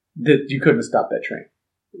 that you couldn't have stopped that train.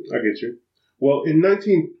 I get you. Well, in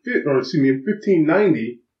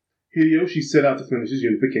 1590, Hideyoshi set out to finish his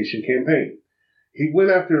unification campaign. He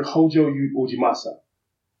went after Hojo Ujimasa,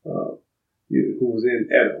 who was in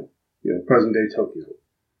Edo, present-day Tokyo,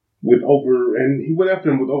 and he went after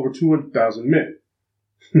him with over 200,000 men.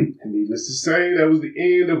 And needless to say, that was the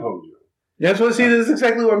end of Hojo. Yeah, so see, this is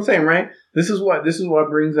exactly what I'm saying, right? This is what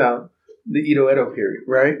brings out the Edo period,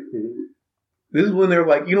 right? Mm-hmm. This is when they're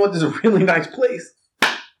like, you know what, this is a really nice place.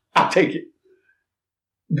 I'll take it.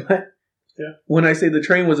 But when I say the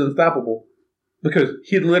train was unstoppable, because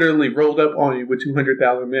he literally rolled up on you with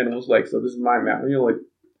 200,000 men and was like, so this is my mountain. And you're like,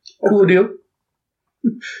 cool deal.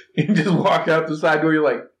 And just walk out the side door. You're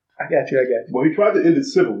like, I got you. Well, he tried to end it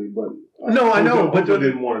civilly, but... No, I know. But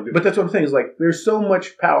didn't want to do it. But that's what I'm saying. Is like, there's so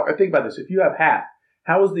much power. Think about this. If you have half,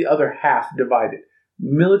 how is the other half divided?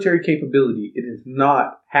 Military capability, it is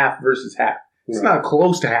not half versus half. It's not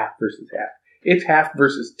close to half versus half. It's half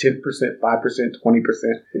versus 10%, 5%,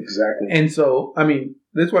 20%. Exactly. And so, I mean,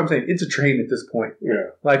 that's what I'm saying. It's a train at this point.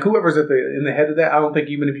 Yeah. Like, whoever's in the head of that, I don't think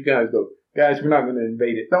even if you guys go, guys, we're not going to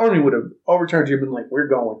invade it. The army would have overturned you and been like, we're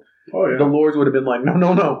going. Oh, yeah. The lords would have been like,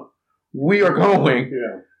 no. We are going.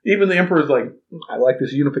 Yeah. Even the emperor's like, I like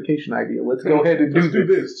this unification idea. Let's go ahead and do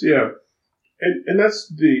this. Yeah. And that's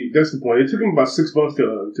the point. It took him about 6 months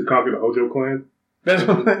to conquer the Hojo clan. That's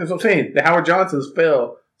what I'm saying. The Howard Johnsons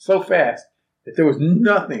fell so fast that there was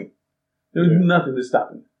nothing. There was nothing to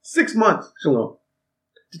stop him. 6 months, Shalom,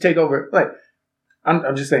 to take over. Like,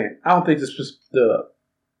 I'm just saying. I don't think the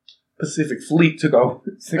Pacific Fleet took over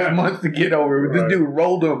 6 months to get over. Right. This dude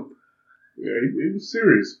rolled them. Yeah, he was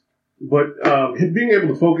serious. But him being able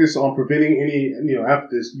to focus on preventing any, after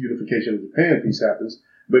this unification of Japan piece happens,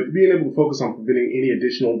 but being able to focus on preventing any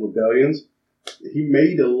additional rebellions, he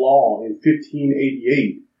made a law in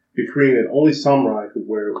 1588 decreeing that only samurai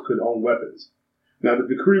could own weapons. Now, the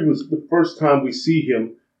decree was the first time we see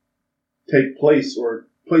him take place or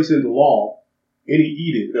place into law any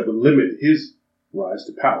edict that would limit his rise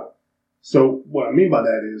to power. So what I mean by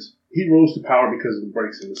that is he rose to power because of the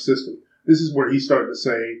breaks in the system. This is where he started to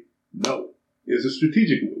say no. It's a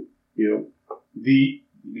strategic move. The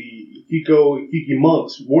Hiki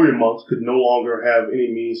monks, warrior monks, could no longer have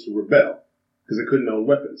any means to rebel because they couldn't own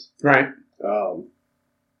weapons. Right.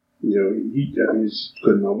 He just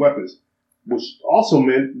couldn't own weapons, which also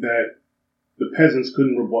meant that the peasants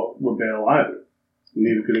couldn't rebel either.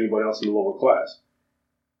 Neither could anybody else in the lower class.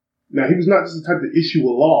 Now, he was not just the type to issue a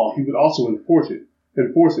law; he would also enforce it,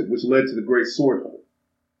 which led to the Great Sword Hunt.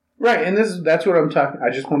 Right, and that's what I'm talking. I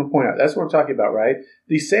just want to point out that's what I'm talking about, right?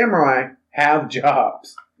 These samurai have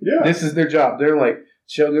jobs. Yeah, this is their job. They're like,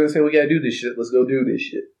 Shogun say, we got to do this shit. Let's go do this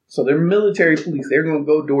shit. So they're military police. They're going to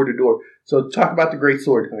go door to door. So talk about the Great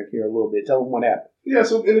Sword Hunt here a little bit. Tell them what happened. Yeah,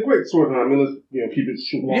 so in the Great Sword Hunt, let's keep it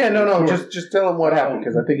short. Yeah, no, just tell them what happened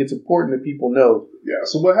because I think it's important that people know. Yeah,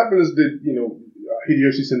 so what happened is that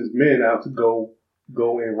Hideyoshi sent his men out to go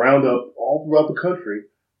and round up all throughout the country,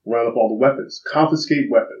 round up all the weapons,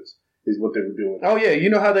 confiscate weapons is what they were doing. Oh yeah, you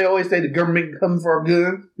know how they always say the government comes for our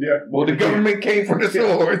guns? Yeah, well the government came for the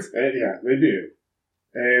swords. And yeah, they did.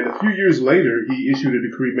 And a few years later, he issued a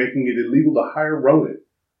decree making it illegal to hire Ronin.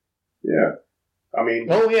 Yeah. I mean...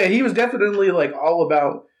 Oh, yeah. He was definitely, like, all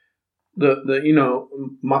about the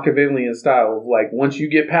Machiavellian style of, like, once you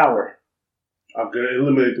get power... I'm going to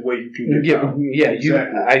eliminate the way you can get power. Yeah,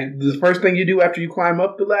 exactly. The first thing you do after you climb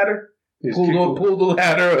up the ladder, pull the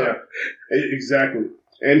ladder up. Yeah, exactly.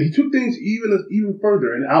 And he took things even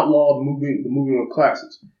further and outlawed the moving of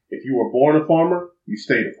classes. If you were born a farmer, you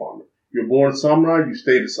stayed a farmer. You're born a samurai, you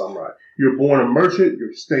stayed a samurai. You're born a merchant,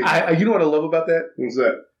 you stayed. You know what I love about that? What's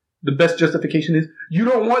that? The best justification is you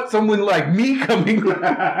don't want someone like me coming.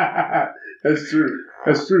 That's true.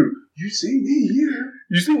 You see me here.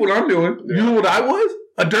 You see what I'm doing. Yeah. You know what I was?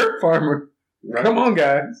 A dirt farmer. Right. Come on,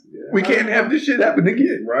 guys. Yeah. We can't have this shit happen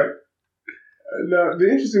again. Right. Now, the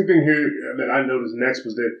interesting thing here that I noticed next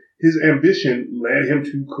was that his ambition led him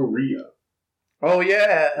to Korea. Oh,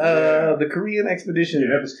 yeah. The Korean expedition. Yeah,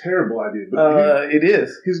 that was a terrible idea. But it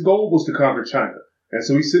is. His goal was to conquer China. And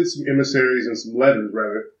so he sent some emissaries and some letters,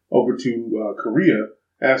 over to Korea,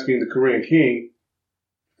 asking the Korean king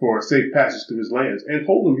for a safe passage through his lands, and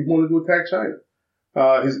told him he wanted to attack China.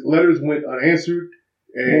 His letters went unanswered.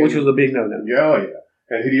 Which was a big no-no. Yeah.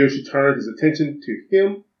 And Hideyoshi turned his attention to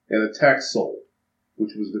him and attacked Seoul,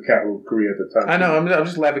 which was the capital of Korea at the time. I know. I'm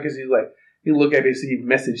just laughing because he's like, he look at it, see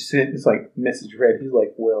message sent. It's like message read. He's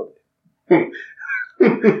like, well.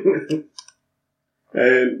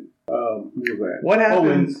 And who was that? What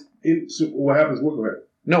happens? So what happens? What go ahead.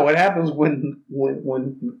 No, what happens when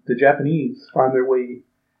the Japanese find their way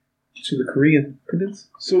to the Korean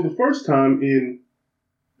peninsula? So the first time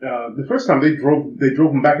they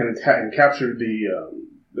drove them back and captured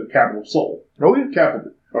the capital of Seoul. Oh yeah,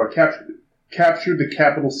 captured the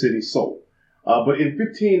capital city Seoul. But in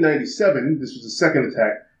 1597, this was the second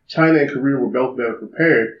attack. China and Korea were both better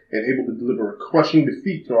prepared and able to deliver a crushing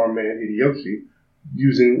defeat to our man Hideyoshi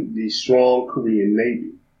using the strong Korean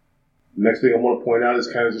Navy. The next thing I want to point out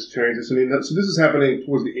is kind of just transitioning. So this is happening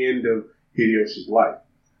towards the end of Hideyoshi's life.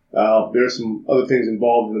 There are some other things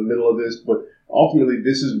involved in the middle of this, but ultimately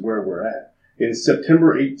this is where we're at. On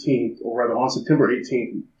September 18th,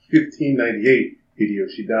 1598,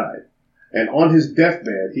 Hideyoshi died. And on his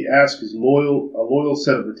deathbed, he asked a loyal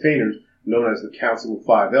set of retainers, known as the Council of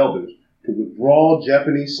Five Elders, to withdraw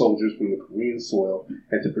Japanese soldiers from the Korean soil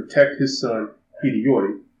and to protect his son,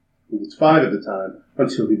 Hideyoshi, who was 5 at the time,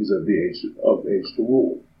 until he was of age to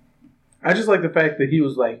rule. I just like the fact that he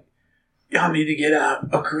was like, y'all need to get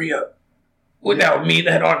out of Korea. Without me,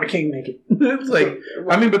 that army can't make it. It's like,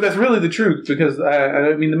 I mean, but that's really the truth, because,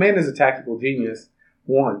 I mean, the man is a tactical genius,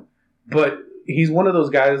 one. But he's one of those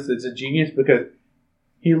guys that's a genius because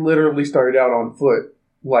he literally started out on foot,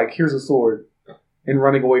 like, here's a sword, and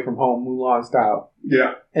running away from home, Mulan style.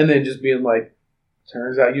 Yeah. And then just being like,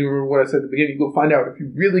 turns out, you remember what I said at the beginning, you go find out if you're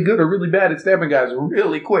really good or really bad at stabbing guys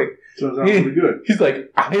really quick. Turns out really good. He's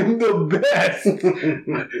like, I am the best.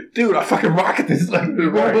 Dude, I fucking rocket this. Like,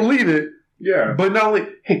 you won't believe it. Yeah. But not only,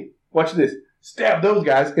 hey, watch this. Stab those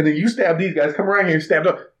guys, and then you stab these guys. Come around here and stab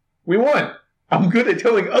them. We won. I'm good at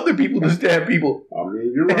telling other people to stab people. I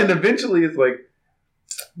mean, you're right. And eventually it's like,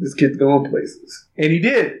 this kid's going places. And he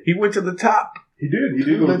did. He went to the top. He did. He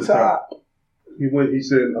did go to the top. He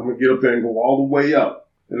said, I'm going to get up there and go all the way up.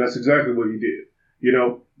 And that's exactly what he did. You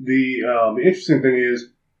know, the interesting thing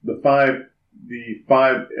is the five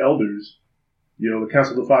elders, you know, the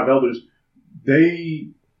Council of the Five Elders,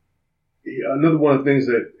 another one of the things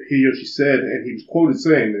that Hideyoshi said, and he was quoted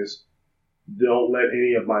saying this, don't let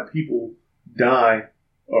any of my people die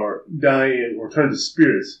or turn to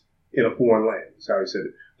spirits in a foreign land. That's how he said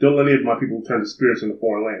it. Don't let any of my people turn to spirits in a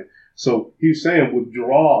foreign land. So he was saying,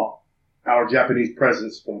 withdraw our Japanese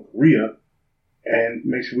presence from Korea and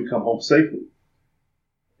make sure we come home safely.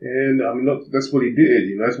 And I mean, look, that's what he did.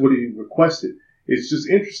 You know, that's what he requested. It's just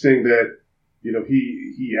interesting that, you know,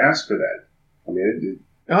 he asked for that. I mean,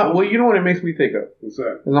 well, you know what it makes me think of? What's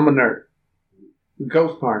that? Because I'm a nerd. The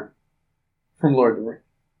Ghost Army from Lord of the Rings.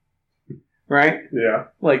 Right? Yeah.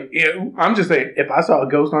 Like, I'm just saying, if I saw a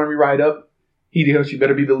Ghost Army ride up, Hideyoshi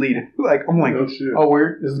better be the leader. Like, I'm like, no shit. Oh,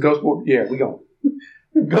 where? This is Ghost Warrior? Yeah, we going.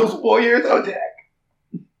 Ghost Warriors attack.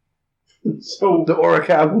 So the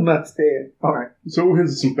Oracle will not stand. All right. So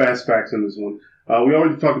here's some fast facts in this one. We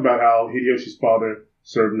already talked about how Hideyoshi's father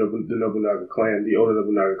served the Nobunaga clan, the Oda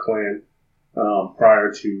Nobunaga clan,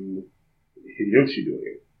 prior to Hideyoshi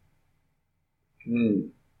doing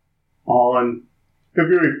it. On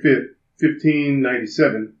February 5th,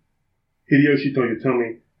 1597, Hideyoshi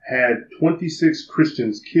Toyatomi had 26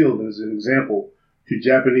 Christians killed as an example to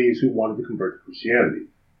Japanese who wanted to convert to Christianity.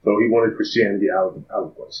 So he wanted Christianity out of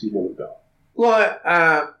the place. He wanted God. Well,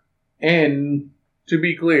 and to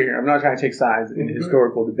be clear, I'm not trying to take sides in a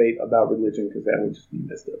historical debate about religion because that would just be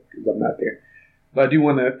messed up because I'm not there. But I do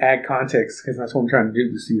want to add context because that's what I'm trying to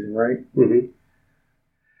do this season, right? Mm-hmm.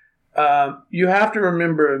 You have to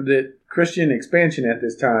remember that Christian expansion at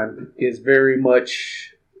this time is very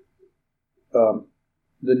much the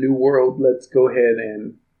new world. Let's go ahead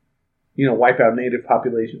and, you know, wipe out native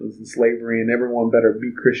populations and slavery, and everyone better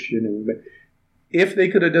be Christian. And if they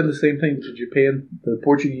could have done the same thing to Japan, the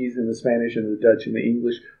Portuguese and the Spanish and the Dutch and the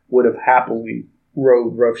English would have happily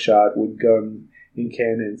rode roughshod with guns and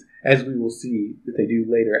cannons, as we will see that they do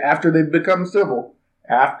later. After they become civil,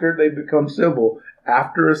 after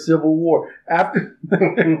a civil war, after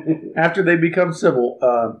they become civil,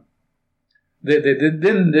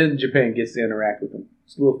 then Japan gets to interact with them.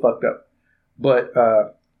 It's a little fucked up. But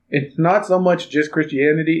it's not so much just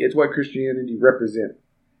Christianity, it's what Christianity represents.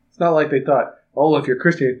 It's not like they thought, oh, if you're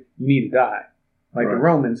Christian, you need to die. Like the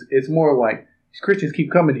Romans, it's more like, these Christians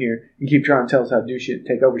keep coming here and keep trying to tell us how to do shit,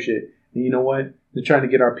 take over shit. And you know what? They're trying to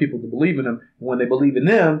get our people to believe in them. And when they believe in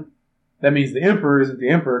them, that means the emperor isn't the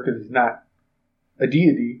emperor because he's not a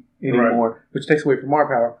deity anymore, which takes away from our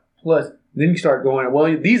power. Plus, then you start going,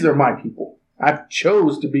 well, these are my people. I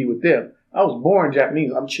chose to be with them. I was born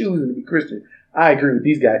Japanese. I'm choosing to be Christian. I agree with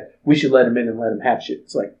these guys. We should let them in and let them have shit.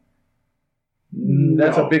 It's like,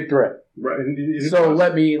 that's a big threat. Right. So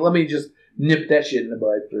let me just nip that shit in the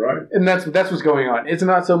bud. Right. And that's what's going on. It's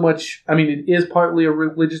not so much, I mean, it is partly a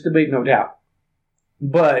religious debate, no doubt.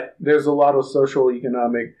 But there's a lot of social,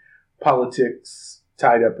 economic, politics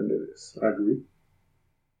tied up into this. I agree.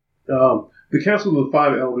 The Council of the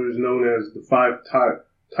Five Elders, known as the Five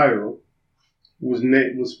Tairo,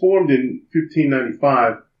 was formed in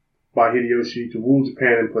 1595 by Hideyoshi to rule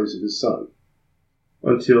Japan in place of his son,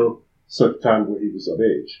 until such time where he was of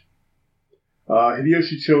age.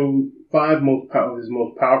 Hideyoshi chose five of his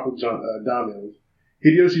most powerful daimyos.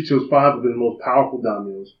 Hideyoshi chose five of his most powerful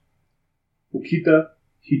daimyos: Okita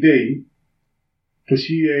Hidei,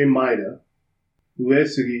 Toshie Maeda,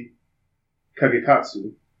 Uesugi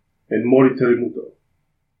Kagekatsu, and Mori Terimuto.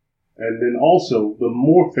 And then also, the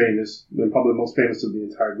more famous, and probably the most famous of the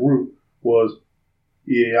entire group, was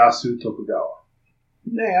Ieyasu Tokugawa.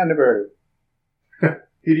 Nah, I never heard of it.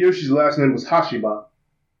 Hideyoshi's last name was Hashiba,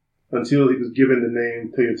 until he was given the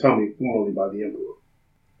name Toyotomi, formerly by the emperor.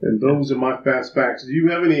 And those are my fast facts. Do you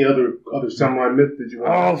have any other samurai myth that you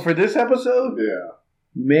want to for this episode? Yeah.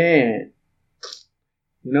 Man.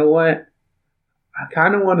 You know what? I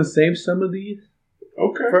kind of want to save some of these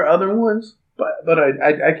for other ones, but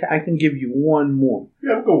I can give you one more.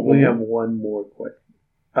 Yeah, we'll go with one. We have one more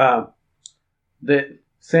question. The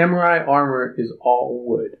samurai armor is all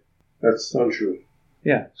wood. That's untrue.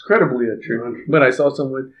 Yeah, it's incredibly untrue. But I saw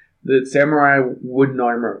someone that samurai wooden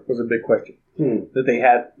armor was a big question. That they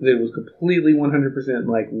had, that it was completely 100%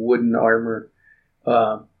 like wooden armor.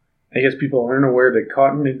 I guess people aren't aware that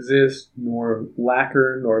cotton exists, nor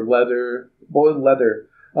lacquer, nor leather. Boiled leather.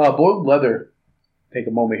 Take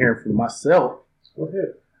a moment here for myself. Go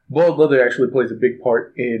ahead. Boiled leather actually plays a big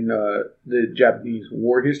part in the Japanese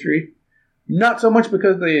war history. Not so much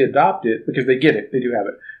because they adopt it, because they get it, they do have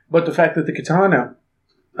it, but the fact that the katana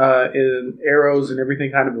and arrows and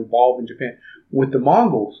everything kind of evolved in Japan with the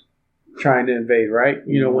Mongols trying to invade, right?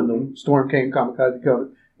 You know, when the storm came, kamikaze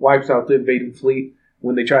comes, wipes out the invading fleet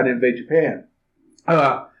when they tried to invade Japan.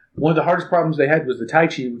 One of the hardest problems they had was the Tai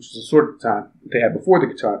Chi, which was a sword at the time that they had before the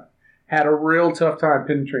katana, had a real tough time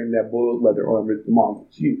penetrating that boiled leather armor that the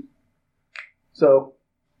Mongols used. So,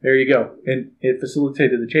 there you go. And it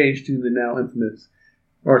facilitated the change to the now infamous,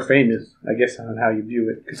 or famous, I guess on how you view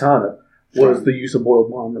it, katana, was the use of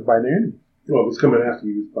boiled armor by their enemies. Well, if it's coming after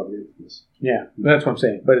you, it's probably infamous. Yeah, that's what I'm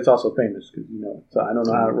saying. But it's also famous, because you know it. So I don't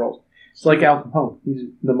know how it rolls. It's like Al Capone. He's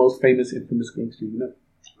the most famous, infamous gangster you know.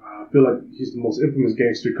 I feel like he's the most infamous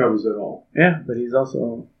gangster covers it all. Yeah, but he's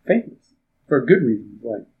also famous for good reasons,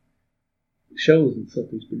 like shows and stuff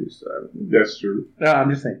he's produced. So that's true. No, I'm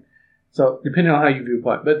just saying. So depending on how you view a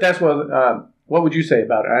plot, but that's what would you say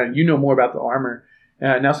about it? You know more about the armor.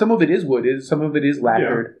 Now some of it is wood, some of it is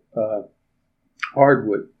lacquered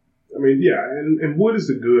hardwood. I mean, yeah, and wood is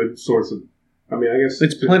a good source of. I mean, I guess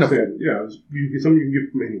it's plentiful. Yeah, something you can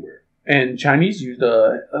get from anywhere. And Chinese used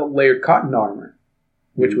a layered cotton armor,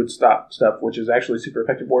 which would stop stuff, which is actually super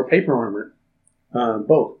effective, or paper armor,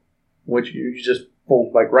 both, which you just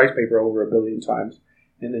fold like rice paper over 1 billion times,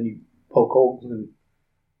 and then you poke holes and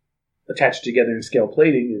attach it together in scale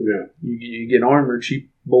plating, and you get armor,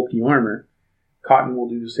 cheap, bulky armor. Cotton will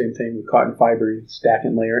do the same thing with cotton fiber, stack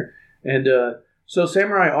and layer. And so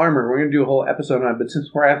samurai armor, we're going to do a whole episode on it, but since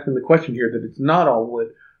we're asking the question here that it's not all wood,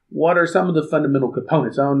 what are some of the fundamental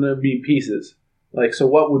components? I don't know, being pieces. Like, so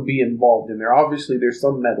what would be involved in there? Obviously, there's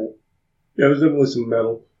some metal. Yeah, there's definitely some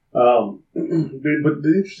metal. But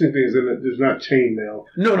the interesting thing is that there's not chainmail.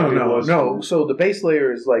 No. So the base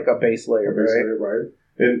layer is like a base layer, right?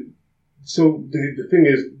 And so the thing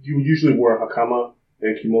is, you usually wear hakama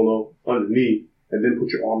and kimono underneath, and then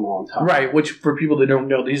put your armor on top. Right, which for people that don't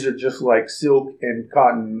know, these are just like silk and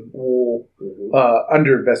cotton wool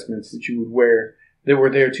undervestments that you would wear. They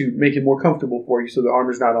were there to make it more comfortable for you, so the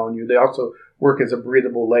armor's not on you. They also work as a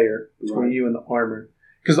breathable layer between you and the armor.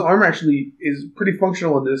 Because the armor actually is pretty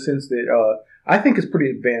functional in the sense that I think it's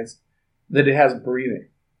pretty advanced, that it has breathing.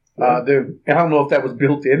 I don't know if that was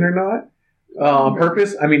built in or not on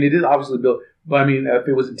purpose. I mean, it is obviously built, but I mean, if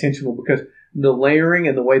it was intentional, because the layering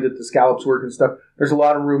and the way that the scallops work and stuff, there's a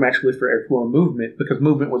lot of room actually for airflow and movement, because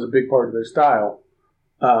movement was a big part of their style.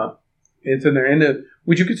 It's in there. And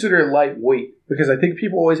would you consider it lightweight? Because I think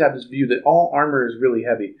people always have this view that all armor is really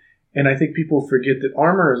heavy. And I think people forget that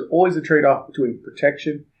armor is always a trade-off between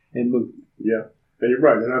protection and movement. Yeah, and you're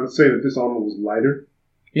right. And I would say that this armor was lighter.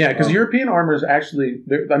 Yeah, because European armor is actually,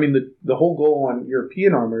 I mean, the whole goal on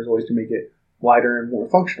European armor is always to make it lighter and more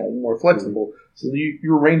functional, more flexible. So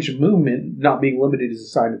your range of movement not being limited is a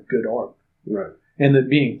sign of good armor. Right. And that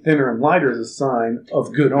being thinner and lighter is a sign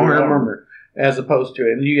of good armor. as opposed to,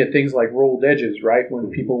 and you get things like rolled edges, right? When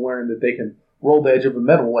people learn that they can roll the edge of a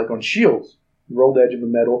metal, like on shields, roll the edge of a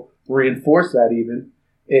metal, reinforce that even,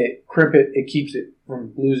 crimp it, it keeps it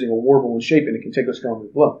from losing a warble in shape, and it can take a stronger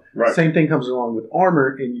blow. Right. Same thing comes along with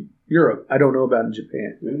armor in Europe. I don't know about in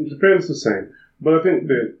Japan. In Japan, it's the same. But I think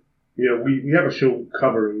that, we have a show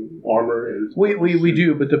covering armor. And We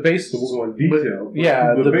do, but the base... So we'll go in detail.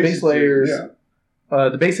 The base layers... Yeah.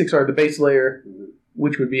 The basics are the base layer,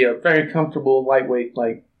 which would be a very comfortable, lightweight,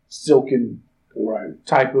 like silken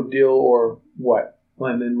type of deal, or what?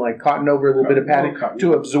 And then like cotton over a little bit of padding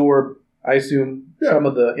to absorb, I assume, some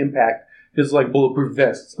of the impact. It's like bulletproof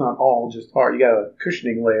vest. It's not all just hard. You got a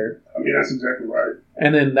cushioning layer. I mean, that's exactly right.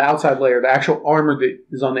 And then the outside layer, the actual armor that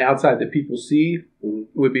is on the outside that people see,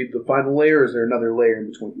 would be the final layer, or is there another layer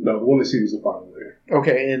in between? No, the one they see is the final layer.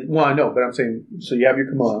 Okay, and I know, but I'm saying, so you have your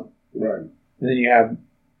kimono. Right. And then you have...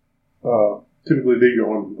 typically, there your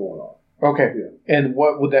armor going on. Okay. Yeah. And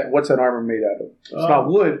what's that armor made out of? It's not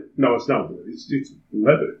wood. No, it's not wood. It's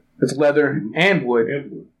leather. It's leather and wood.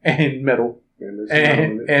 And metal.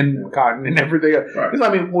 And cotton and everything else. Right. Because,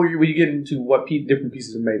 I mean, when you get into what different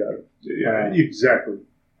pieces are made out of. Yeah, exactly.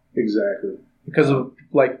 Because of,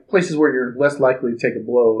 like, places where you're less likely to take a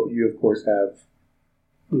blow, you, of course, have...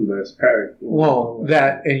 less padding. Well,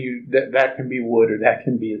 that can be wood or that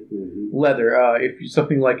can be leather. If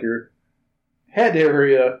something like your head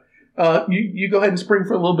area... you go ahead and spring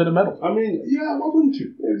for a little bit of metal. I mean, yeah, why wouldn't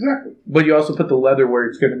you? Exactly. But you also put the leather where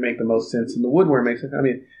it's going to make the most sense, and the wood where it makes sense. I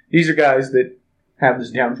mean, these are guys that have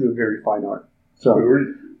this down to a very fine art. So,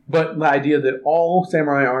 but the idea that all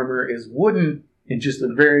samurai armor is wooden and just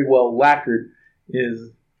very well lacquered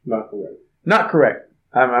is not correct. Not correct.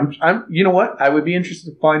 I'm. You know what? I would be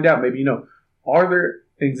interested to find out. Maybe are there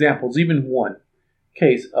examples, even one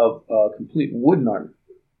case of complete wooden armor?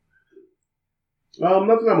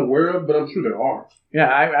 Nothing I'm aware of, but I'm sure there are. Yeah,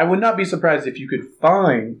 I would not be surprised if you could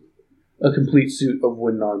find a complete suit of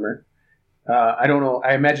wooden armor. I don't know.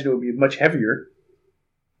 I imagine it would be much heavier.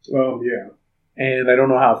 Yeah. And I don't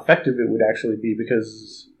know how effective it would actually be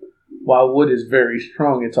because while wood is very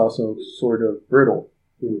strong, it's also sort of brittle.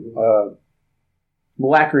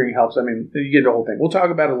 Lacquering helps. I mean, you get the whole thing. We'll talk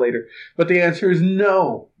about it later. But the answer is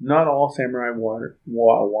no. Not all samurai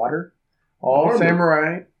All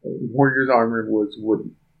samurai warriors' armor was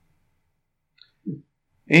wooden.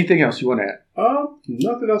 Anything else you want to add?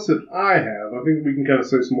 Nothing else that I have. I think we can kind of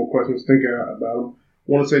say some more questions, think about them.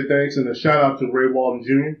 Want to say thanks and a shout out to Ray Walton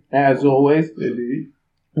Jr. As always. Indeed.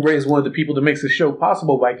 Ray is one of the people that makes the show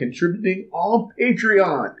possible by contributing on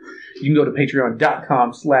Patreon. You can go to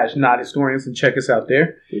patreon.com/nothistorians and check us out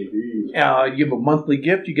there. Indeed. You have a monthly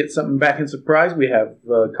gift. You get something back in surprise. We have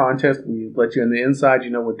a contest. We let you on the inside. You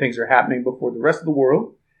know when things are happening before the rest of the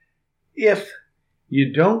world. If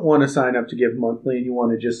you don't want to sign up to give monthly and you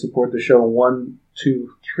want to just support the show 1, 2,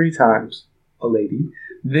 3 times a lady,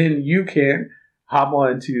 then you can hop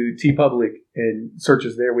on to TeePublic and search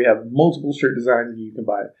us there. We have multiple shirt designs that you can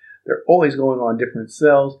buy. They're always going on different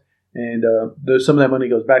sales. And some of that money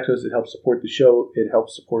goes back to us. It helps support the show. It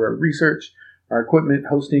helps support our research, our equipment,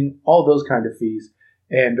 hosting, all those kind of fees.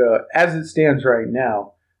 And as it stands right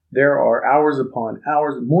now, there are hours upon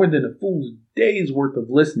hours, more than a full day's worth of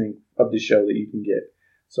listening of the show that you can get.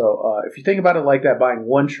 So if you think about it like that, buying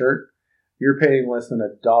one shirt, you're paying less than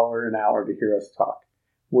 $1 an hour to hear us talk,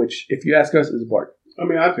 which, if you ask us, is a bargain. I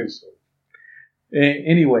mean, I think so.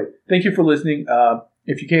 Anyway, thank you for listening.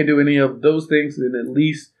 If you can't do any of those things, then at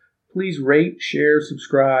least please rate, share,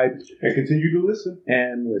 subscribe. And continue to listen.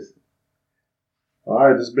 All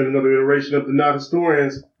right, this has been another iteration of the Not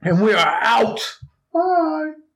Historians. And we are out. Bye.